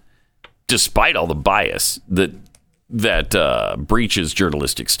is despite all the bias that breaches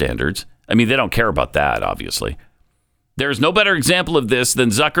journalistic standards. I mean, they don't care about that, obviously. There's no better example of this than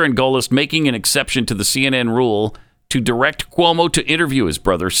Zucker and Gollust making an exception to the CNN rule to direct Cuomo to interview his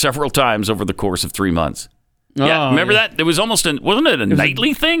brother several times over the course of 3 months. Remember that? It was almost wasn't it a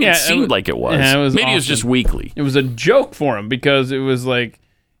nightly thing? It seemed like it was. Yeah, Maybe awesome. It was just weekly. It was a joke for him because it was like,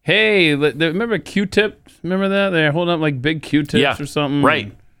 hey, remember Q-tip? Remember that? They're holding up like big Q-tips or something.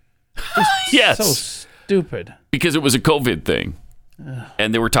 Right. Yes. So stupid. Because it was a COVID thing.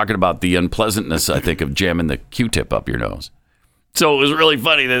 And they were talking about the unpleasantness, I think, of jamming the Q-tip up your nose. So it was really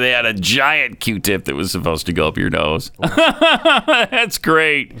funny that they had a giant Q-tip that was supposed to go up your nose. That's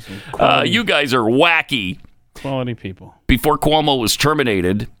great. You guys are wacky. Quality people. Before Cuomo was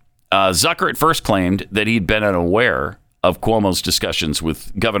terminated, Zucker at first claimed that he'd been unaware of Cuomo's discussions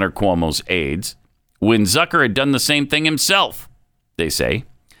with Governor Cuomo's aides when Zucker had done the same thing himself, they say.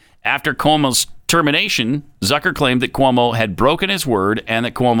 After Cuomo's termination, Zucker claimed that Cuomo had broken his word and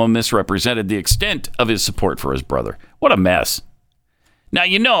that Cuomo misrepresented the extent of his support for his brother. What a mess. Now,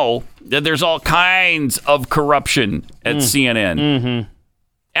 you know that there's all kinds of corruption at CNN. Mm-hmm.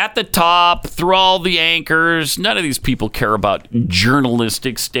 At the top, through all the anchors, none of these people care about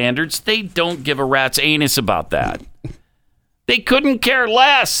journalistic standards. They don't give a rat's anus about that. They couldn't care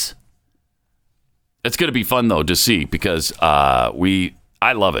less. It's going to be fun, though, to see because I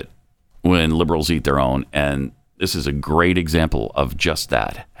love it when liberals eat their own, and this is a great example of just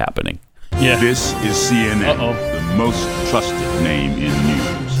that happening. Yeah. This is CNN, the most trusted name in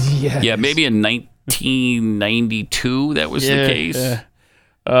news. Yes. Yeah, maybe in 1992 that was the case. Yeah.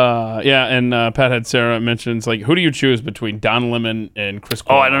 And Pathead Sarah mentions, like, who do you choose between Don Lemon and Chris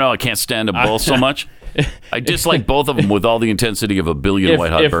Cuomo? Oh, I don't know. I can't stand them both so much. I dislike both of them with all the intensity of a billion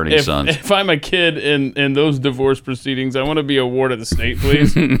white-hot burning suns. If I'm a kid in those divorce proceedings, I want to be a ward of the state,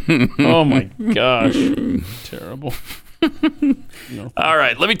 please. Oh, my gosh. Terrible. No. All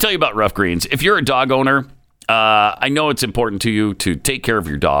right, let me tell you about Rough Greens. If you're a dog owner, I know it's important to you to take care of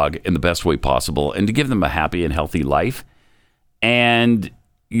your dog in the best way possible and to give them a happy and healthy life. And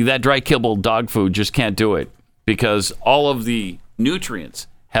that dry kibble dog food just can't do it because all of the nutrients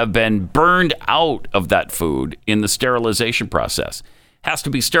have been burned out of that food in the sterilization process. Has to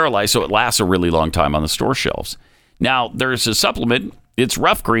be sterilized so it lasts a really long time on the store shelves. Now, there's a supplement. It's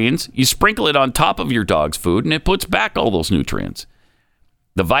Rough Greens. You sprinkle it on top of your dog's food, and it puts back all those nutrients.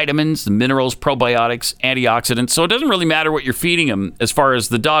 The vitamins, the minerals, probiotics, antioxidants. So it doesn't really matter what you're feeding them as far as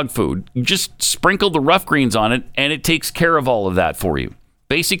the dog food. You just sprinkle the Rough Greens on it, and it takes care of all of that for you.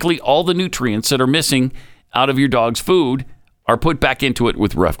 Basically, all the nutrients that are missing out of your dog's food are put back into it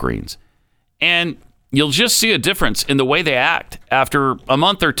with Rough Greens. And you'll just see a difference in the way they act after a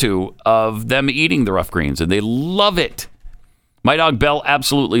month or two of them eating the Rough Greens, and they love it. My dog Belle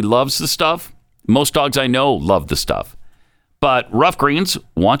absolutely loves the stuff. Most dogs I know love the stuff. But Rough Greens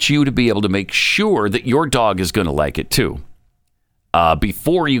wants you to be able to make sure that your dog is going to like it too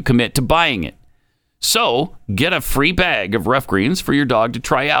before you commit to buying it. So get a free bag of Rough Greens for your dog to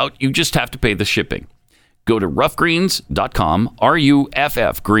try out. You just have to pay the shipping. Go to roughgreens.com,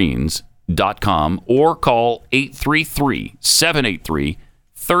 RUFFgreens.com, or call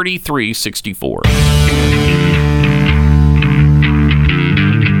 833-783-3364.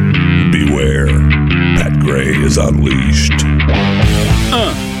 Beware, Pat Gray is unleashed.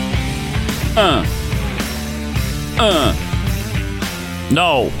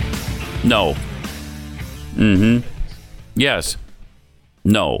 No. Yes.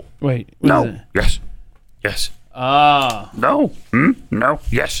 No. Wait. No. Yes. Yes. No. No.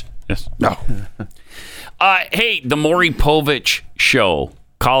 Yes. Yes. No. Hey, the Maury Povich show.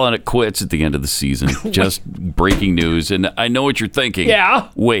 Calling it quits at the end of the season. Just breaking news. And I know what you're thinking. Yeah.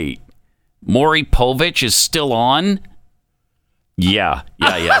 Wait. Maury Povich is still on? Yeah.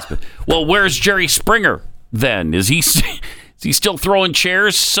 Well, where's Jerry Springer then? Is he still throwing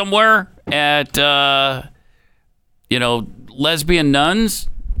chairs somewhere at, lesbian nuns?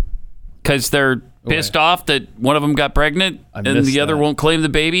 Because they're pissed off that one of them got pregnant and the other won't claim the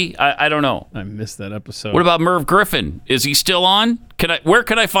baby? I don't know. I missed that episode. What about Merv Griffin? Is he still on? Where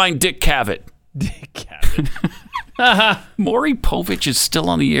can I find Dick Cavett? Dick Cavett. Maury Povich is still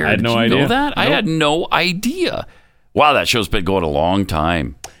on the air. I had no idea. Did you know that? Nope. I had no idea. Wow, that show's been going a long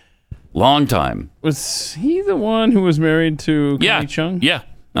time. Long time. Was he the one who was married to Connie Chung? Yeah.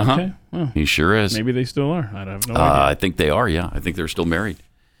 Uh-huh. Okay. Well, he sure is. Maybe they still are. I have no idea. I think they are, yeah. I think they're still married.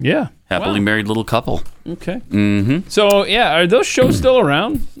 Yeah. Happily married little couple. Okay. Mm-hmm. So, yeah, are those shows still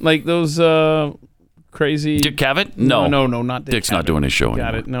around? Like those crazy... Dick Cavett? No, not Dick Dick's Cavett. not doing his show anymore.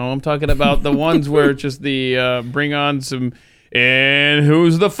 Got it. No, I'm talking about the ones where it's just the bring on some... And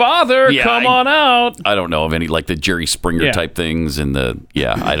who's the father? Yeah, Come on out. I don't know of any, like the Jerry Springer type things and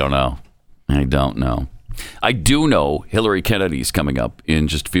I don't know. I don't know. I do know Hillary Kennedy's coming up in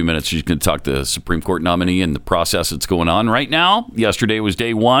just a few minutes. She's going to talk to the Supreme Court nominee and the process that's going on right now. Yesterday was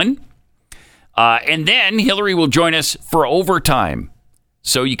day one. And then Hillary will join us for overtime.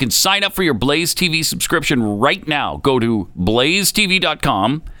 So you can sign up for your Blaze TV subscription right now. Go to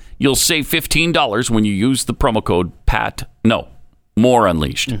blazetv.com. You'll save $15 when you use the promo code More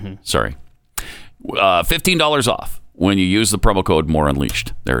Unleashed. Mm-hmm. Sorry. $15 off when you use the promo code More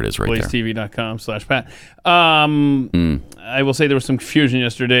Unleashed. There it is right there. BlazeTV.com/Pat. I will say there was some confusion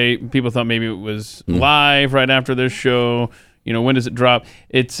yesterday. People thought maybe it was live right after this show. When does it drop?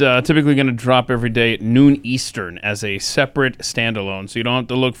 It's typically going to drop every day at noon Eastern as a separate standalone. So you don't have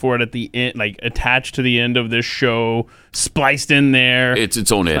to look for it at the end, like attached to the end of this show, spliced in there. It's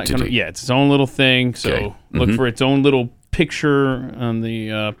its own entity. It's its own little thing. So look for its own little picture on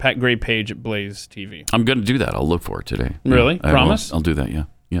the Pat Gray page at Blaze TV. I'm going to do that. I'll look for it today. Really? Promise? I'll do that, yeah.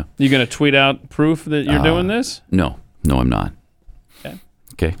 You going to tweet out proof that you're doing this? No, I'm not.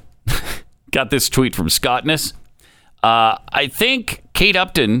 Okay. Got this tweet from Scottness. I think Kate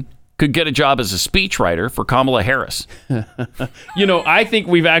Upton could get a job as a speechwriter for Kamala Harris. I think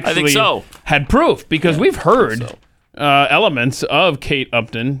we've actually had proof because we've heard elements of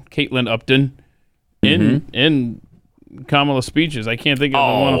Caitlin Upton in Kamala's speeches. I can't think of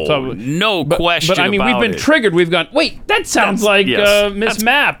the one off the top of it. No question about it. But we've been triggered. We've gone, wait, that sounds like Miss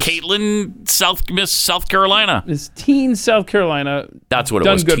Maps. Caitlin, Miss South Carolina. Miss Teen South Carolina. That's what it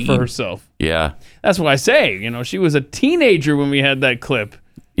done was. Done good for herself. Yeah. That's what I say. She was a teenager when we had that clip.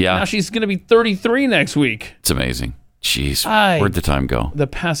 Yeah. Now she's going to be 33 next week. It's amazing. Jeez, where'd the time go? The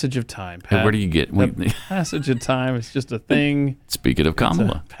passage of time, Pat. Hey, where do you get? The passage of time is just a thing. Speaking of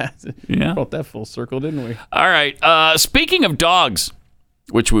Kamala. We brought that full circle, didn't we? All right. Speaking of dogs,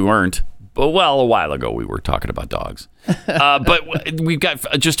 which we weren't, but a while ago we were talking about dogs. But we've got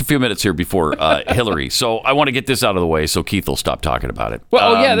just a few minutes here before Hillary. So I want to get this out of the way so Keith will stop talking about it.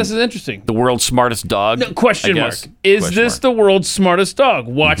 Well, this is interesting. The world's smartest dog? No, question mark. Is this the world's smartest dog?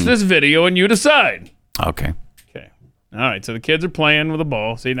 Watch this video and you decide. Okay. All right, so the kids are playing with a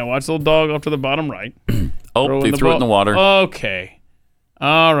ball. See, now watch the little dog off to the bottom right. They threw it in the water. Okay.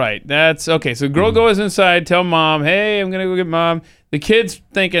 All right, that's okay. So the girl goes inside, tell mom, hey, I'm going to go get mom. The kid's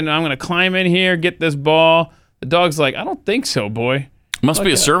thinking, I'm going to climb in here, get this ball. The dog's like, I don't think so, boy. Must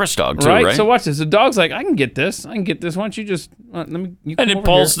be a service dog, too, right? So watch this. The dog's like, I can get this. Why don't you just, let me. You and it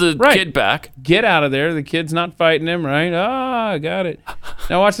pulls the kid back. Get out of there. The kid's not fighting him, right? I got it.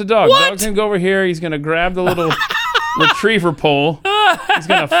 Now watch the dog. What? Dog's going to go over here. He's going to grab the little retriever pole. He's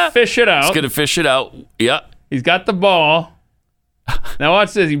going to fish it out. Yeah. He's got the ball. Now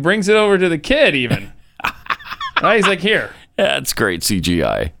watch this. He brings it over to the kid even. Right? He's like, here. That's great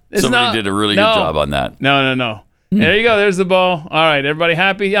CGI. Somebody did a really good job on that. No. There you go. There's the ball. All right. Everybody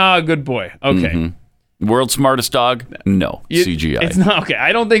happy? Good boy. Okay. World's smartest dog? No. CGI. It's not. Okay.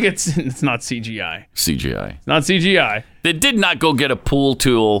 I don't think it's not CGI. It's not CGI. They did not go get a pool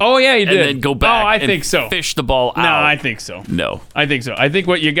tool. Oh, yeah, he did. And then go back I think so. Fish the ball out. No, I think so. No. I think so. I think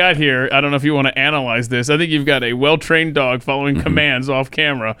what you got here, I don't know if you want to analyze this. I think you've got a well-trained dog following commands off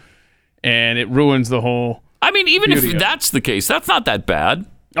camera, and it ruins the whole even if that's the case, that's not that bad.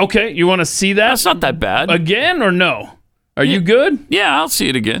 Okay, you want to see that? That's not that bad. Again or no? Are you good? Yeah, I'll see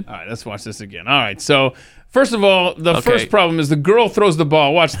it again. All right, let's watch this again. All right, so first of all, the first problem is the girl throws the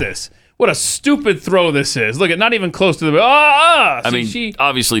ball. Watch this. What a stupid throw this is. Look, not even close to the she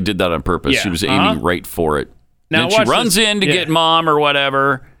obviously did that on purpose. Yeah, she was aiming right for it. Now then she runs in to get mom or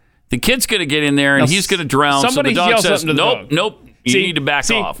whatever. The kid's going to get in there, and he's going to drown. Somebody so the dog says, nope. You need to back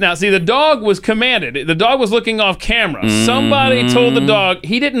off. Now, the dog was commanded. The dog was looking off camera. Somebody told the dog.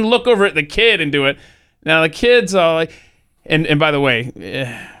 He didn't look over at the kid and do it. Now, the kid's all like... And by the way...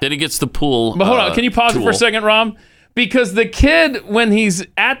 Then he gets the pool But hold on. Can you pause it for a second, Rom? Because the kid, when he's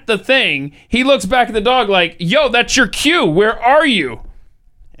at the thing, he looks back at the dog like, yo, that's your cue. Where are you?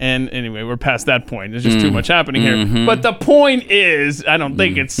 And anyway, we're past that point. There's just too much happening here. But the point is, I don't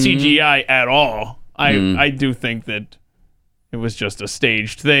think it's CGI at all. I do think that it was just a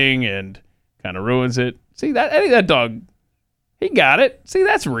staged thing and kind of ruins it. See, I think that dog, he got it. See,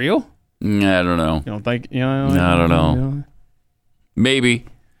 that's real. I don't know. You don't think? I don't know. Maybe.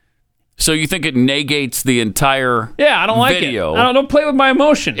 So you think it negates the entire I don't like video? It. I don't play with my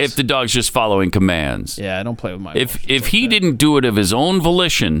emotions. If the dog's just following commands. Yeah, I don't play with my emotions. If he didn't do it of his own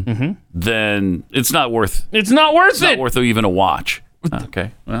volition, then it's not worth it. It's not worth even a watch. Okay,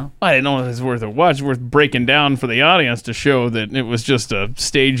 well. I didn't know it was worth a watch. It's worth breaking down for the audience to show that it was just a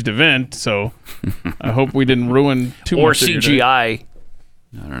staged event, so I hope we didn't ruin too much. Or CGI.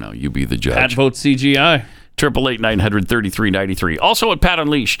 I don't know. You be the judge. Pat votes CGI. 888-900-3393. Also at Pat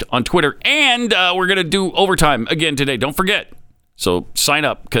Unleashed on Twitter. And we're going to do overtime again today. Don't forget. So sign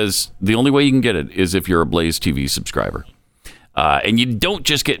up, because the only way you can get it is if you're a Blaze TV subscriber. And you don't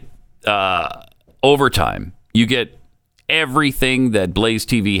just get overtime. You get everything that Blaze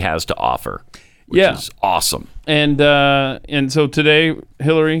TV has to offer, which is awesome. And so today,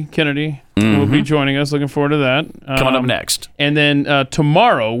 Hillary Kennedy will be joining us. Looking forward to that. Coming up next. And then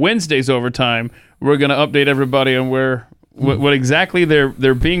tomorrow, Wednesday's overtime, we're going to update everybody on what exactly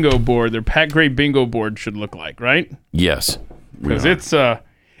their bingo board, their Pat Gray bingo board should look like, right? Yes. Because it's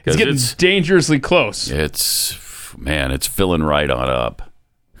getting dangerously close. It's filling right on up.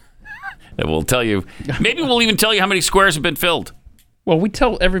 And we'll tell you, maybe we'll even tell you how many squares have been filled. Well, we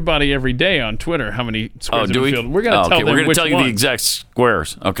tell everybody every day on Twitter how many squares have been filled. We're going to tell them We're going to which tell you ones. the exact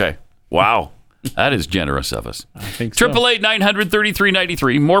squares. Okay. Wow. That is generous of us. I think so.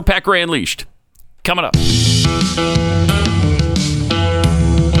 888-900-3393. More Pat Gray Unleashed. Coming up.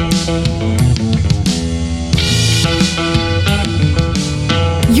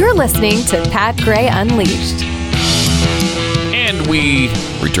 You're listening to Pat Gray Unleashed. And we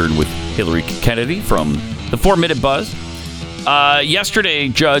return with Hillary Kennedy from the 4-Minute Buzz. Yesterday,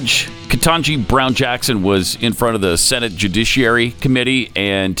 Judge Ketanji Brown Jackson was in front of the Senate Judiciary Committee,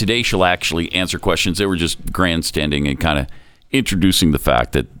 and today she'll actually answer questions. They were just grandstanding and kind of introducing the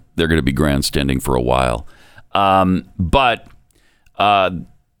fact that they're going to be grandstanding for a while. But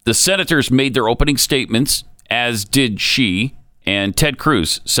the senators made their opening statements, as did she, and Ted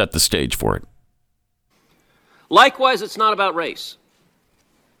Cruz set the stage for it. Likewise, it's not about race.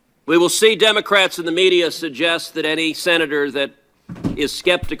 We will see Democrats in the media suggest that any senator that is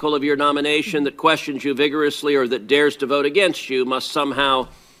skeptical of your nomination, that questions you vigorously, or that dares to vote against you must somehow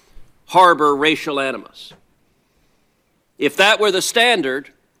harbor racial animus. If that were the standard,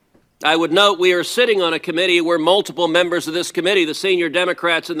 I would note we are sitting on a committee where multiple members of this committee, the senior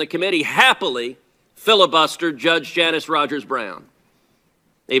Democrats in the committee, happily filibustered Judge Janice Rogers Brown,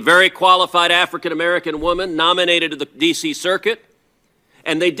 a very qualified African-American woman nominated to the D.C. Circuit.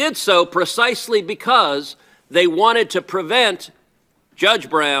 And they did so precisely because they wanted to prevent Judge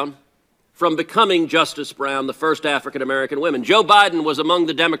Brown from becoming Justice Brown, the first African-American woman. Joe Biden was among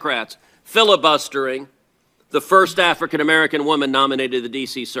the Democrats filibustering the first African-American woman nominated to the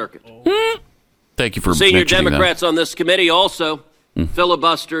D.C. Circuit. Thank you for Senior mentioning Democrats that. on this committee also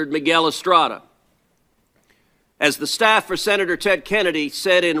filibustered Miguel Estrada. As the staff for Senator Ted Kennedy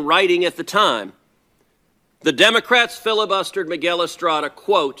said in writing at the time, the Democrats filibustered Miguel Estrada,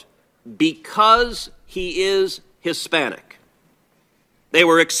 quote, because he is Hispanic. They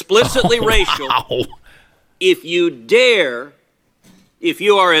were explicitly racial. Wow. If you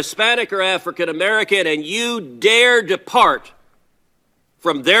are Hispanic or African American and you dare depart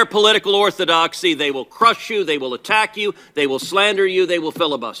from their political orthodoxy, they will crush you, they will attack you, they will slander you, they will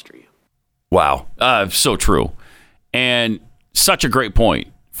filibuster you. Wow. So true. And such a great point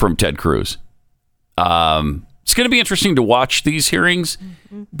from Ted Cruz. It's going to be interesting to watch these hearings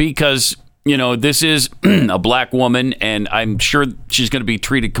because, this is a black woman, and I'm sure she's going to be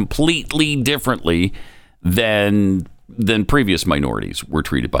treated completely differently than previous minorities were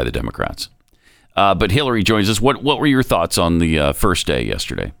treated by the Democrats. But Hillary joins us. What were your thoughts on the first day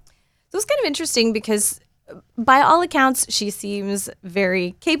yesterday? It was kind of interesting because by all accounts, she seems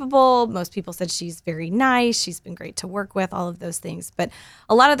very capable. Most people said she's very nice. She's been great to work with, all of those things. But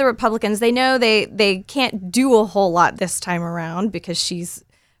a lot of the Republicans, they know they can't do a whole lot this time around because she's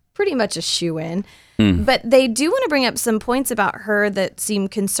pretty much a shoo-in. But they do want to bring up some points about her that seem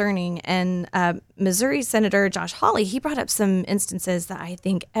concerning. And Missouri Senator Josh Hawley, he brought up some instances that I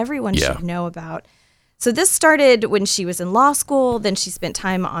think everyone should know about. So this started when she was in law school, then she spent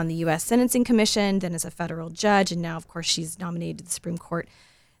time on the U.S. Sentencing Commission, then as a federal judge, and now, of course, she's nominated to the Supreme Court.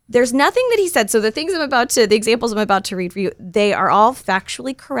 There's nothing that he said. So the examples I'm about to read for you, they are all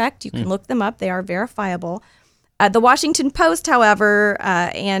factually correct. You can look them up. They are verifiable. The Washington Post, however,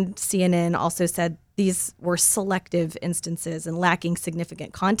 and CNN also said these were selective instances and lacking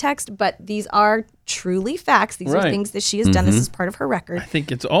significant context, but these are truly facts. These are things that she has done. This is part of her record. I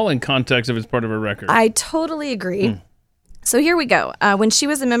think it's all in context if it's part of her record. I totally agree. So here we go. When she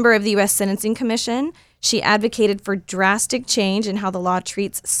was a member of the U.S. Sentencing Commission, she advocated for drastic change in how the law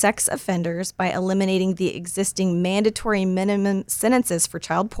treats sex offenders by eliminating the existing mandatory minimum sentences for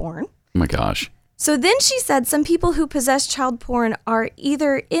child porn. Oh my gosh. So then she said some people who possess child porn are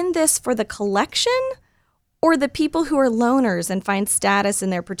either in this for the collection or the people who are loners and find status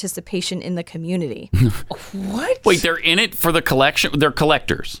in their participation in the community. What? Wait, they're in it for the collection? They're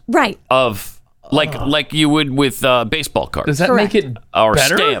collectors. Right. Of, like you would with baseball cards. Does that make it or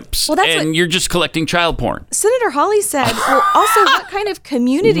better? Stamps. Well, that's and you're just collecting child porn. Senator Hawley said, well, also, what kind of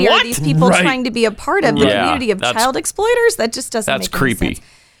community are these people trying to be a part of? The community of child exploiters? That just doesn't make any sense.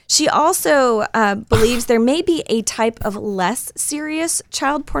 She also believes there may be a type of less serious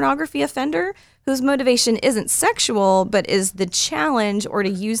child pornography offender whose motivation isn't sexual, but is the challenge or to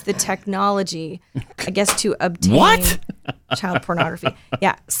use the technology, I guess, to obtain child pornography.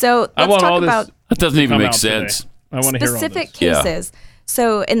 Yeah. So let's talk about that doesn't even make sense. I want to hear specific cases.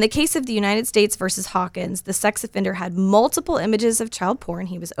 So in the case of the United States versus Hawkins, the sex offender had multiple images of child porn.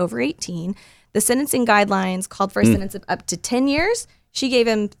 He was over 18. The sentencing guidelines called for a sentence of up to 10 years. She gave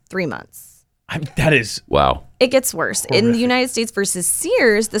him 3 months. That is... Wow. It gets worse. Horrific. In the United States versus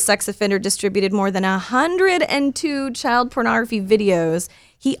Sears, the sex offender distributed more than 102 child pornography videos.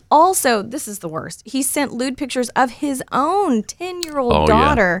 He also, this is the worst, he sent lewd pictures of his own 10-year-old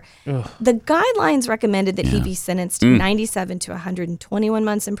daughter. Yeah. The guidelines recommended that he be sentenced 97 to 121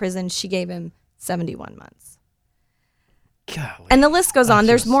 months in prison. She gave him 71 months. Golly. And the list goes on.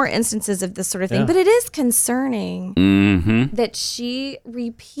 There's more instances of this sort of thing, but it is concerning that she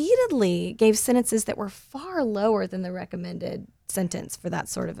repeatedly gave sentences that were far lower than the recommended sentence for that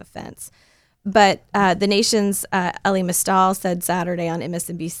sort of offense. But the Nation's Elie Mystal said Saturday on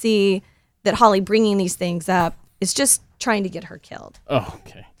MSNBC that Hawley bringing these things up is just trying to get her killed. Oh,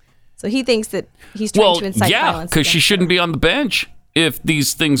 okay. So he thinks that he's trying to incite violence. Because she shouldn't be on the bench if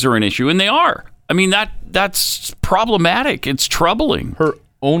these things are an issue, and they are. I mean, that's problematic. It's troubling. Her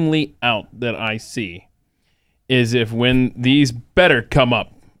only out that I see is if when these better come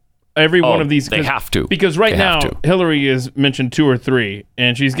up, every one of these... They have to. Because right now, Hillary has mentioned 2 or 3,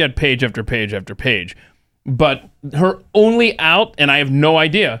 and she's got page after page after page. But her only out, and I have no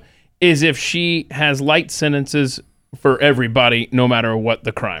idea, is if she has light sentences for everybody, no matter what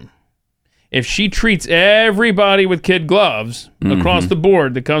the crime. If she treats everybody with kid gloves across the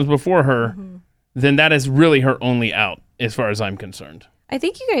board that comes before her, then that is really her only out, as far as I'm concerned. I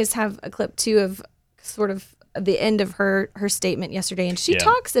think you guys have a clip, too, of sort of the end of her statement yesterday, and she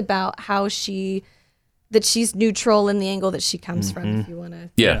talks about how she's neutral in the angle that she comes from, if you want to.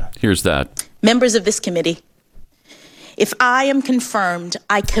 Yeah, here's that. Members of this committee, if I am confirmed,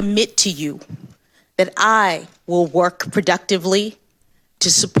 I commit to you that I will work productively to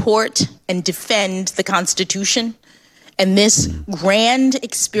support and defend the Constitution and this grand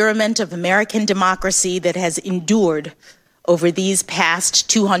experiment of American democracy that has endured over these past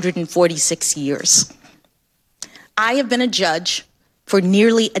 246 years. I have been a judge for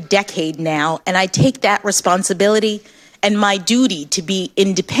nearly a decade now, and I take that responsibility and my duty to be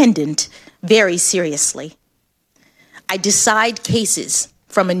independent very seriously. I decide cases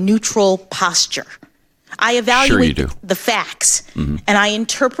from a neutral posture. I evaluate the facts, and I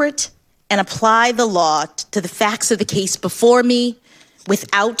interpret and apply the law to the facts of the case before me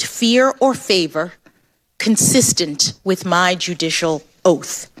without fear or favor, consistent with my judicial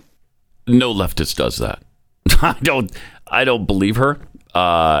oath. No leftist does that. I don't believe her.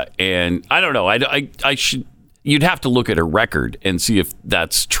 And I don't know. I should. You'd have to look at her record and see if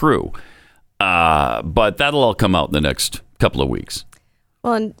that's true. But that'll all come out in the next couple of weeks.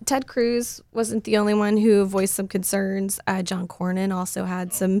 Well, and Ted Cruz wasn't the only one who voiced some concerns. John Cornyn also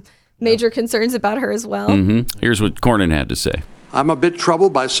had some major concerns about her as well. Here's what Cornyn had to say. I'm a bit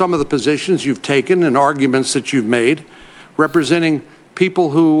troubled by some of the positions you've taken and arguments that you've made, representing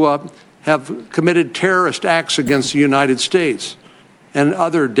people who have committed terrorist acts against the United States and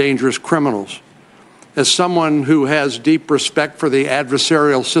other dangerous criminals. As someone who has deep respect for the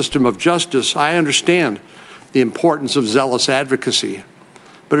adversarial system of justice, I understand the importance of zealous advocacy.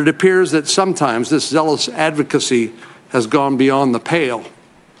 But it appears that sometimes this zealous advocacy has gone beyond the pale.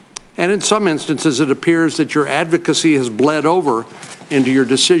 And in some instances, it appears that your advocacy has bled over into your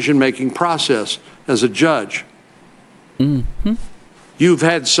decision-making process as a judge. You've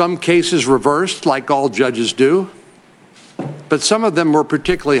had some cases reversed, like all judges do, but some of them were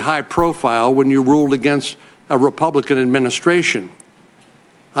particularly high profile when you ruled against a Republican administration.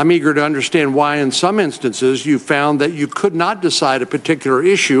 I'm eager to understand why in some instances you found that you could not decide a particular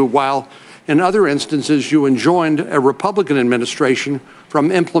issue, while in other instances you enjoined a Republican administration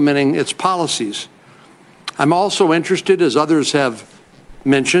from implementing its policies. I'm also interested, as others have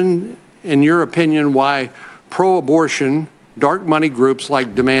mentioned, in your opinion, why pro-abortion, dark money groups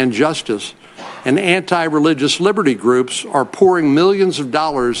like Demand Justice, and anti-religious liberty groups are pouring millions of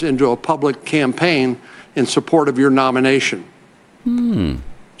dollars into a public campaign in support of your nomination.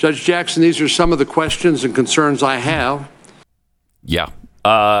 Judge Jackson, these are some of the questions and concerns I have. Yeah,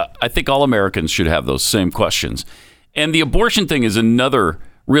 I think all Americans should have those same questions. And the abortion thing is another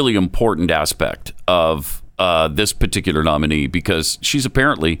really important aspect of this particular nominee, because she's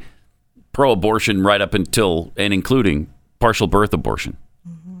apparently pro-abortion right up until and including partial birth abortion,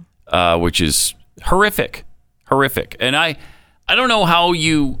 which is horrific. And I don't know how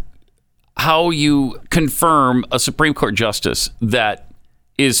you confirm a Supreme Court justice that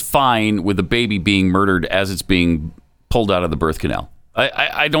is fine with a baby being murdered as it's being pulled out of the birth canal.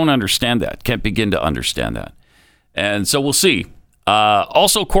 I don't understand that. Can't begin to understand that. And so we'll see.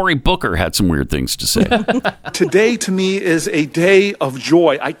 Also, Cory Booker had some weird things to say. Today, to me, is a day of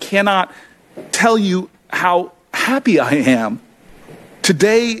joy. I cannot tell you how happy I am.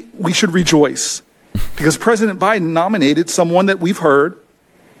 Today, we should rejoice because President Biden nominated someone that we've heard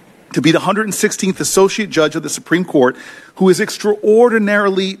to be the 116th Associate Judge of the Supreme Court, who is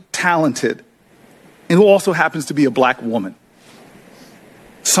extraordinarily talented and who also happens to be a black woman.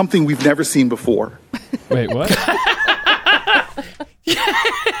 Something we've never seen before. Wait, what?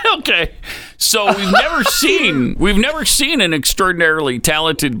 Okay, so we've never seen an extraordinarily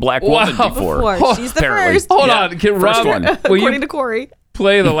talented black woman before. She's the apparently. first. Hold on, can First Rob, one. According to Cory.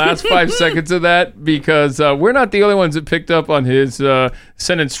 Play the last 5 seconds of that because we're not the only ones that picked up on his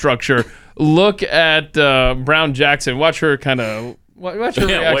sentence structure. Look at Brown Jackson. Watch her kind of. Watch her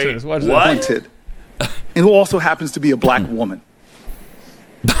reaction. Watch What? And who also happens to be a black woman.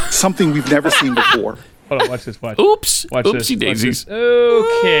 Something we've never seen before. Hold on, watch this. Watch. Oops. Watch Oopsie this. daisies.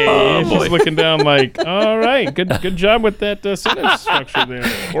 Okay. Oh, She's looking down like, all right, good job with that sentence structure there,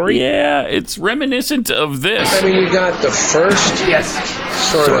 Cory. Yeah, it's reminiscent of this. I mean, you got the first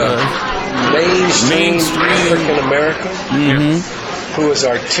sort of mainstream African American who is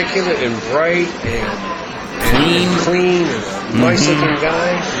articulate and bright and clean and nice looking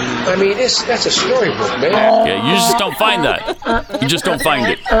guy. I mean, that's a storybook, man. Yeah, you just don't find that. You just don't find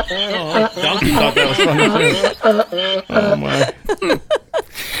it. Donkey thought that was funny too. Oh my.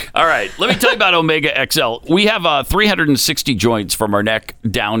 All right, let me tell you about Omega XL. We have 360 joints from our neck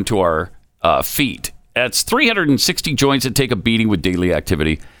down to our feet. That's 360 joints that take a beating with daily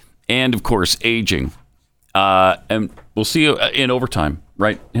activity and, of course, aging. And we'll see you in overtime,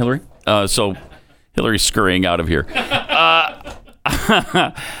 right, Hillary? So Hillary's scurrying out of here.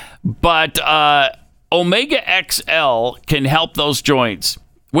 But Omega XL can help those joints.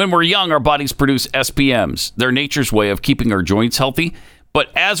 When we're young, our bodies produce SPMs. They're nature's way of keeping our joints healthy.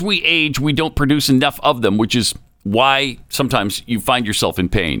 But as we age, we don't produce enough of them, which is why sometimes you find yourself in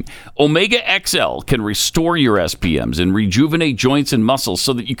pain. Omega XL can restore your SPMs and rejuvenate joints and muscles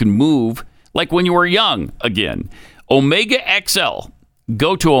so that you can move like when you were young again. Omega XL.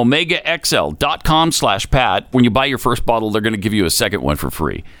 Go to OmegaXL.com/Pat. When you buy your first bottle, they're going to give you a second one for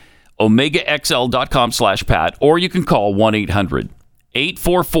free. OmegaXL.com/Pat, or you can call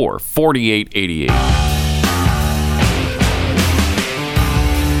 1-800-844-4888.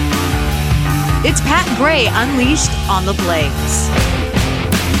 It's Pat Gray Unleashed on the Blaze.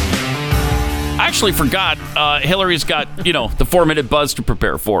 I actually forgot Hillary's got, the 4-minute buzz to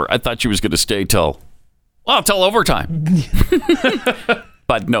prepare for. I thought she was going to stay till overtime.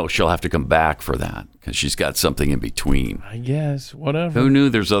 But no, she'll have to come back for that because she's got something in between. I guess, whatever. Who knew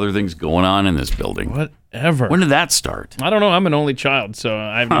there's other things going on in this building? Whatever. When did that start? I don't know. I'm an only child, so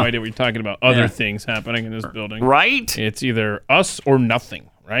I have no idea what you're talking about. Other things happening in this building. Right? It's either us or nothing,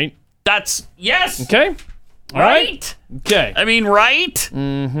 right? That's, yes. Okay. All right. Okay. I mean, right?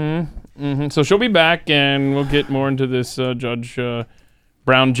 Mm-hmm. So she'll be back, and we'll get more into this Judge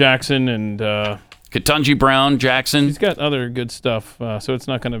Brown Jackson and... Ketanji Brown Jackson. He's got other good stuff, so it's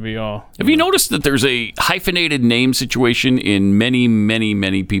not going to be all... Have you noticed that there's a hyphenated name situation in many, many,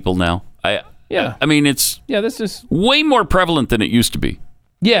 many people now? Yeah. I mean, it's this is way more prevalent than it used to be.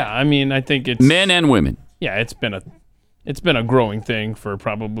 Yeah, I mean, I think it's... Men and women. Yeah, it's been a growing thing for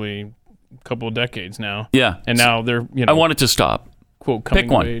probably a couple of decades now. Yeah. And now they're, I want it to stop. Quote, coming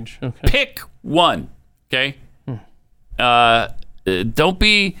Pick one. of age. Okay. Pick one, okay? Don't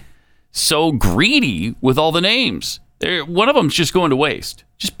be so greedy with all the names. One of them's just going to waste.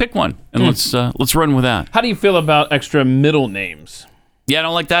 Just pick one and let's run with that. How do you feel about extra middle names? Yeah, I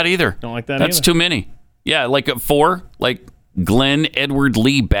don't like that either. Don't like that That's either? too many. Yeah, like 4, like Glenn Edward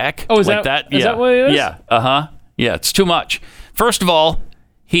Lee Beck. Oh, is like that Yeah. Is that what it is? Yeah. Yeah, it's too much. First of all,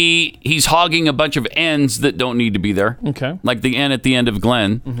 he's hogging a bunch of N's that don't need to be there. Okay. Like the N at the end of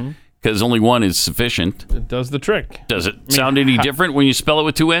Glenn. Because only one is sufficient. It does the trick. Does it sound any different when you spell it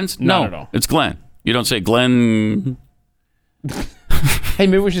with 2 N's? Not at all. It's Glenn. You don't say Glenn. Hey,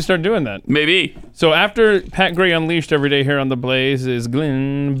 maybe we should start doing that. Maybe. So after Pat Gray Unleashed every day here on The Blaze is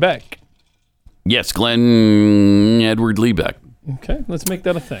Glenn Beck. Yes, Glenn Edward Lee Beck. Okay, let's make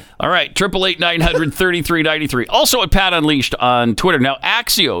that a thing. All right, 888-900-3393. Also at Pat Unleashed on Twitter. Now,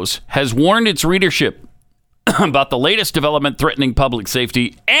 Axios has warned its readership about the latest development threatening public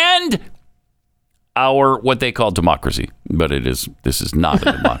safety and our what they call democracy, but this is not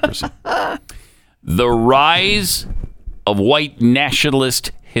a democracy. The rise of white nationalist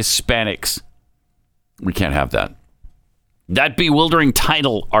Hispanics. We can't have that. That bewildering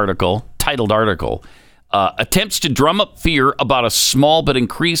titled article attempts to drum up fear about a small but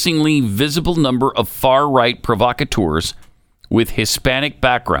increasingly visible number of far-right provocateurs with Hispanic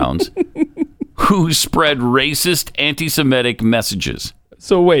backgrounds who spread racist, anti-Semitic messages.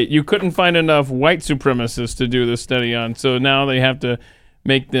 So wait, you couldn't find enough white supremacists to do this study on, so now they have to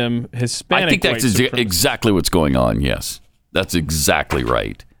make them Hispanic. I think that's exactly what's going on, yes. That's exactly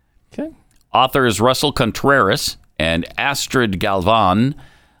right. Okay. Authors Russell Contreras and Astrid Galvan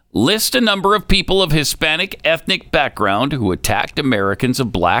list a number of people of Hispanic ethnic background who attacked Americans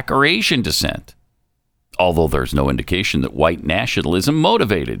of black or Asian descent, although there's no indication that white nationalism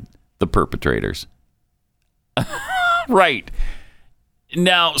motivated the perpetrators. Right.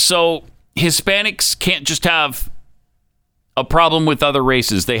 Now, so Hispanics can't just have a problem with other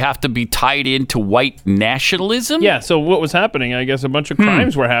races. They have to be tied into white nationalism? Yeah, so what was happening? I guess a bunch of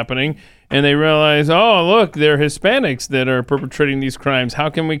crimes were happening, and they realized, oh, look, they're Hispanics that are perpetrating these crimes. How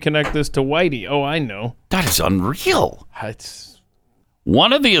can we connect this to whitey? Oh, I know. That is unreal.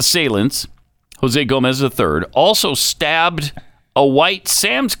 One of the assailants, Jose Gomez III, also stabbed a white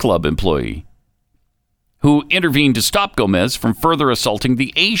Sam's Club employee who intervened to stop Gomez from further assaulting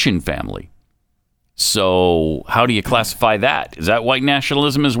the Asian family. So how do you classify that? Is that white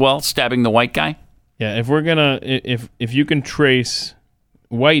nationalism as well, stabbing the white guy? Yeah, if we're gonna, if you can trace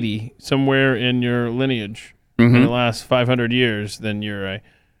whitey somewhere in your lineage in the last 500 years, then you're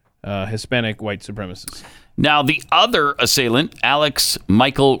a Hispanic white supremacist. Now, the other assailant, Alex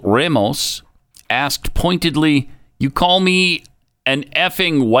Michael Ramos, asked pointedly, "You call me an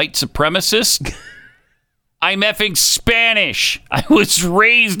effing white supremacist? I'm effing Spanish. I was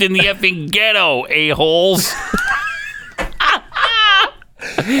raised in the effing ghetto, a-holes."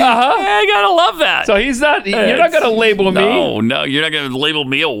 I gotta love that. So he's not. You're not gonna label me. No, you're not gonna label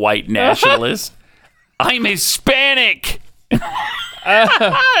me a white nationalist. I'm Hispanic.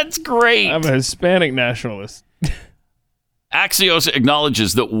 That's great. I'm a Hispanic nationalist. Axios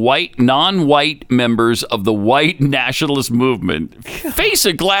acknowledges that non-white members of the white nationalist movement face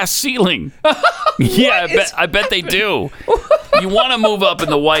a glass ceiling. Yeah, I bet they do. You want to move up in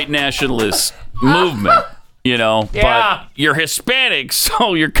the white nationalist movement, but you're Hispanic,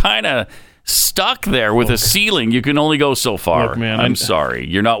 so you're kind of stuck there with a ceiling. You can only go so far. Look, man, I'm sorry.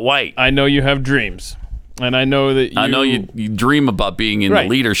 You're not white. I know you have dreams. And I know that you dream about being in the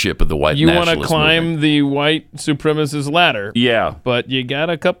leadership of the white nationalist movement. You want to climb the white supremacist ladder. Yeah. But you got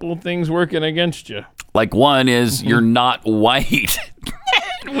a couple of things working against you. Like one is you're not white.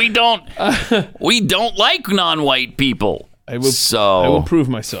 We don't like non-white people. I will prove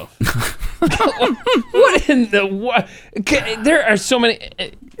myself. What in the what? There are so many.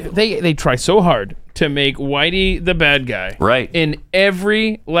 They try so hard to make whitey the bad guy, right? In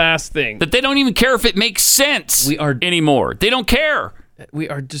every last thing that they don't even care if it makes sense. Anymore. They don't care. We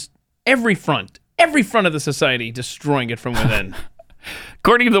are just every front of the society destroying it from within.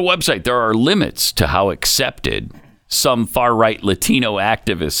 According to the website, there are limits to how accepted some far-right Latino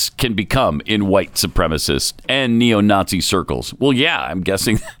activists can become in white supremacist and neo-Nazi circles. Well, yeah, I'm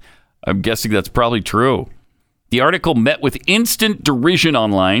guessing that's probably true. The article met with instant derision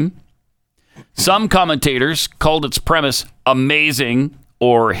online. Some commentators called its premise amazing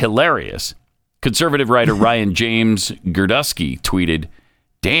or hilarious. Conservative writer Ryan James Gerdusky tweeted,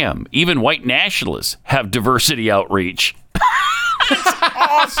 "Damn, even white nationalists have diversity outreach." That's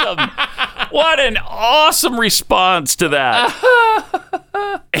awesome. What an awesome response to that.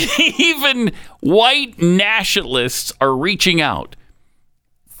 Even white nationalists are reaching out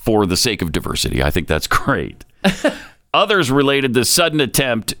for the sake of diversity. I think that's great. Others related the sudden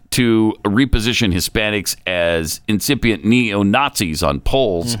attempt to reposition Hispanics as incipient neo-Nazis on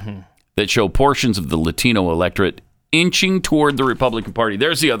polls that show portions of the Latino electorate inching toward the Republican Party.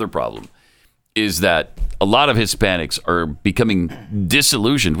 There's the other problem, is that a lot of Hispanics are becoming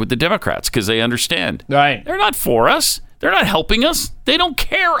disillusioned with the Democrats because they understand. Right. They're not for us. They're not helping us. They don't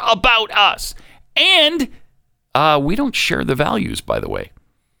care about us. And we don't share the values, by the way.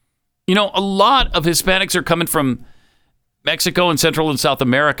 A lot of Hispanics are coming from Mexico and Central and South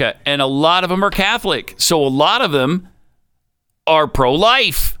America, and a lot of them are Catholic. So a lot of them are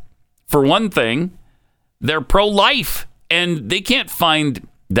pro-life. For one thing, they're pro-life, and they can't find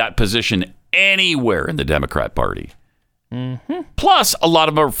that position anywhere in the Democrat Party. Plus, a lot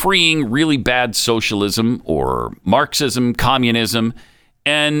of them are freeing really bad socialism or Marxism, communism,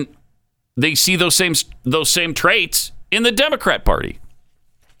 and they see those same traits in the Democrat Party.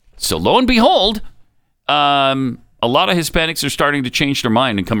 So lo and behold, a lot of Hispanics are starting to change their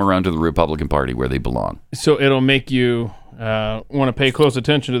mind and come around to the Republican Party where they belong. So it'll make you want to pay close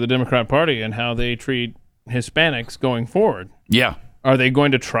attention to the Democrat Party and how they treat Hispanics going forward? Yeah. Are they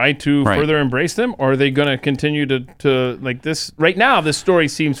going to try to further embrace them, or are they going to continue to like this? Right now, this story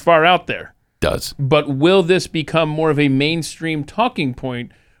seems far out there. Does. But will this become more of a mainstream talking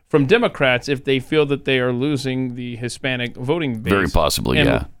point from Democrats if they feel that they are losing the Hispanic voting base? Very possibly,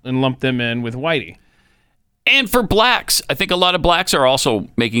 and lump them in with whitey. And for blacks, I think a lot of blacks are also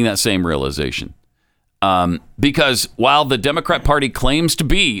making that same realization. Because while the Democrat Party claims to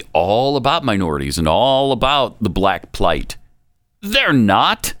be all about minorities and all about the black plight, they're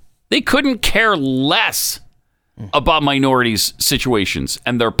not. They couldn't care less about minorities' situations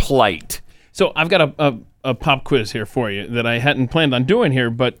and their plight. So I've got a pop quiz here for you that I hadn't planned on doing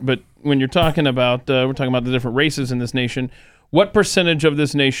here, but when you're talking about, we're talking about the different races in this nation, what percentage of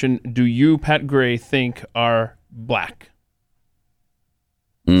this nation do you, Pat Gray, think are black?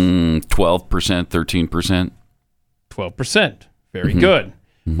 12%, 13%. 12%. Very good.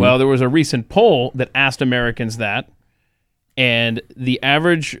 Mm-hmm. Well, there was a recent poll that asked Americans that, and the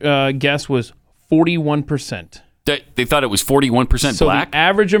average guess was 41%. They thought it was 41% black? So the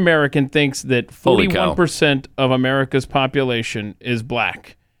average American thinks that 41% of America's population is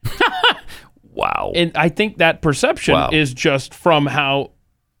black. Wow. And I think that perception is just from how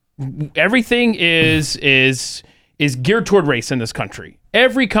everything is geared toward race in this country.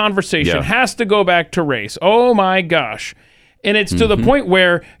 Every conversation has to go back to race. Oh my gosh. And it's to the point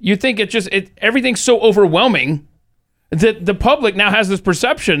where you think everything's so overwhelming that the public now has this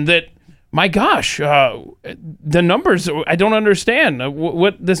perception that, my gosh, the numbers, I don't understand.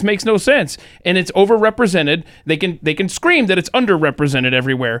 What this makes no sense. And it's overrepresented. They can scream that it's underrepresented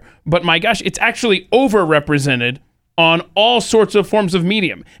everywhere. But my gosh, it's actually overrepresented on all sorts of forms of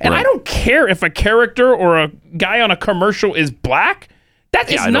medium. And I don't care if a character or a guy on a commercial is black.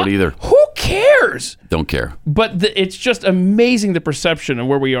 I don't either. Who cares? Don't care. But it's just amazing the perception of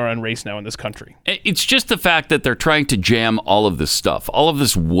where we are on race now in this country. It's just the fact that they're trying to jam all of this stuff, all of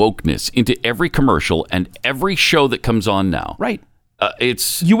this wokeness into every commercial and every show that comes on now. Right.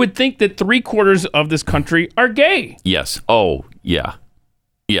 You would think that 3/4 of this country are gay. Yes. Oh, yeah.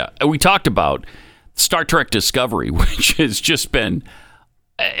 Yeah. We talked about Star Trek Discovery, which has just been,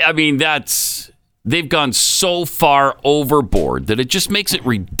 they've gone so far overboard that it just makes it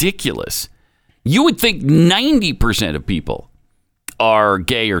ridiculous. You would think 90% of people are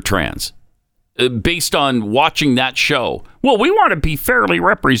gay or trans based on watching that show. Well, we want to be fairly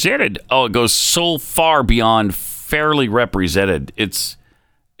represented. Oh, it goes so far beyond fairly represented. It's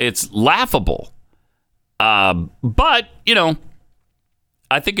laughable. But,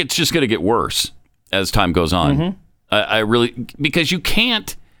 I think it's just going to get worse as time goes on. Mm-hmm. Because you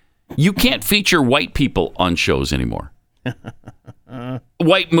can't feature white people on shows anymore.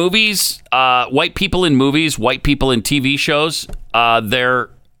 White movies, white people in movies, white people in TV shows, they're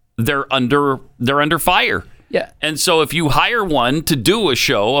under fire. Yeah. And so if you hire one to do a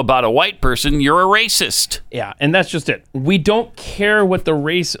show about a white person, you're a racist. Yeah, and that's just it. We don't care what the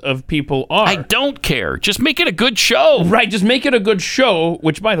race of people are. I don't care. Just make it a good show. Right, just make it a good show,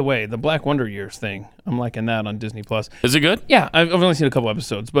 which, by the way, the Black Wonder Years thing, I'm liking that on Disney+. Is it good? Yeah, I've only seen a couple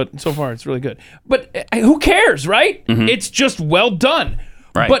episodes, but so far it's really good. But who cares, right? Mm-hmm. It's just well done.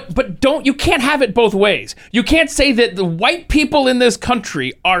 Right. But you can't have it both ways. You can't say that the white people in this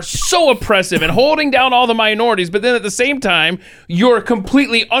country are so oppressive and holding down all the minorities, but then at the same time, you're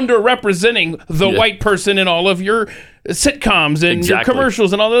completely underrepresenting the white person in all of your sitcoms and your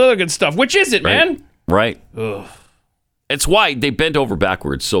commercials and all the other good stuff. Which is it, man? Right. Ugh. It's why they bent over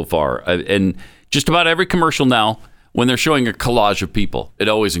backwards so far. And just about every commercial now, when they're showing a collage of people, it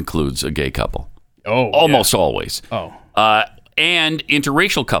always includes a gay couple. Oh, almost always. Oh. And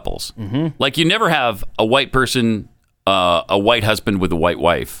interracial couples. Mm-hmm. Like you never have a white person, a white husband with a white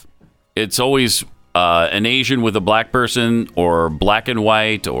wife. It's always an Asian with a black person, or black and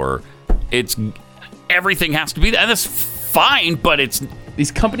white, or everything has to be that. And that's fine, but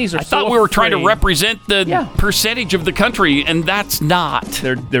these companies are. I thought we were trying to represent the percentage of the country, and that's not.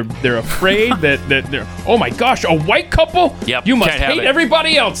 They're afraid that they're. Oh my gosh, a white couple? Yep. You must hate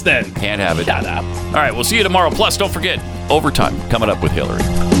everybody else then. Can't have it. Shut up. All right, we'll see you tomorrow. Plus, don't forget, Overtime coming up with Hillary.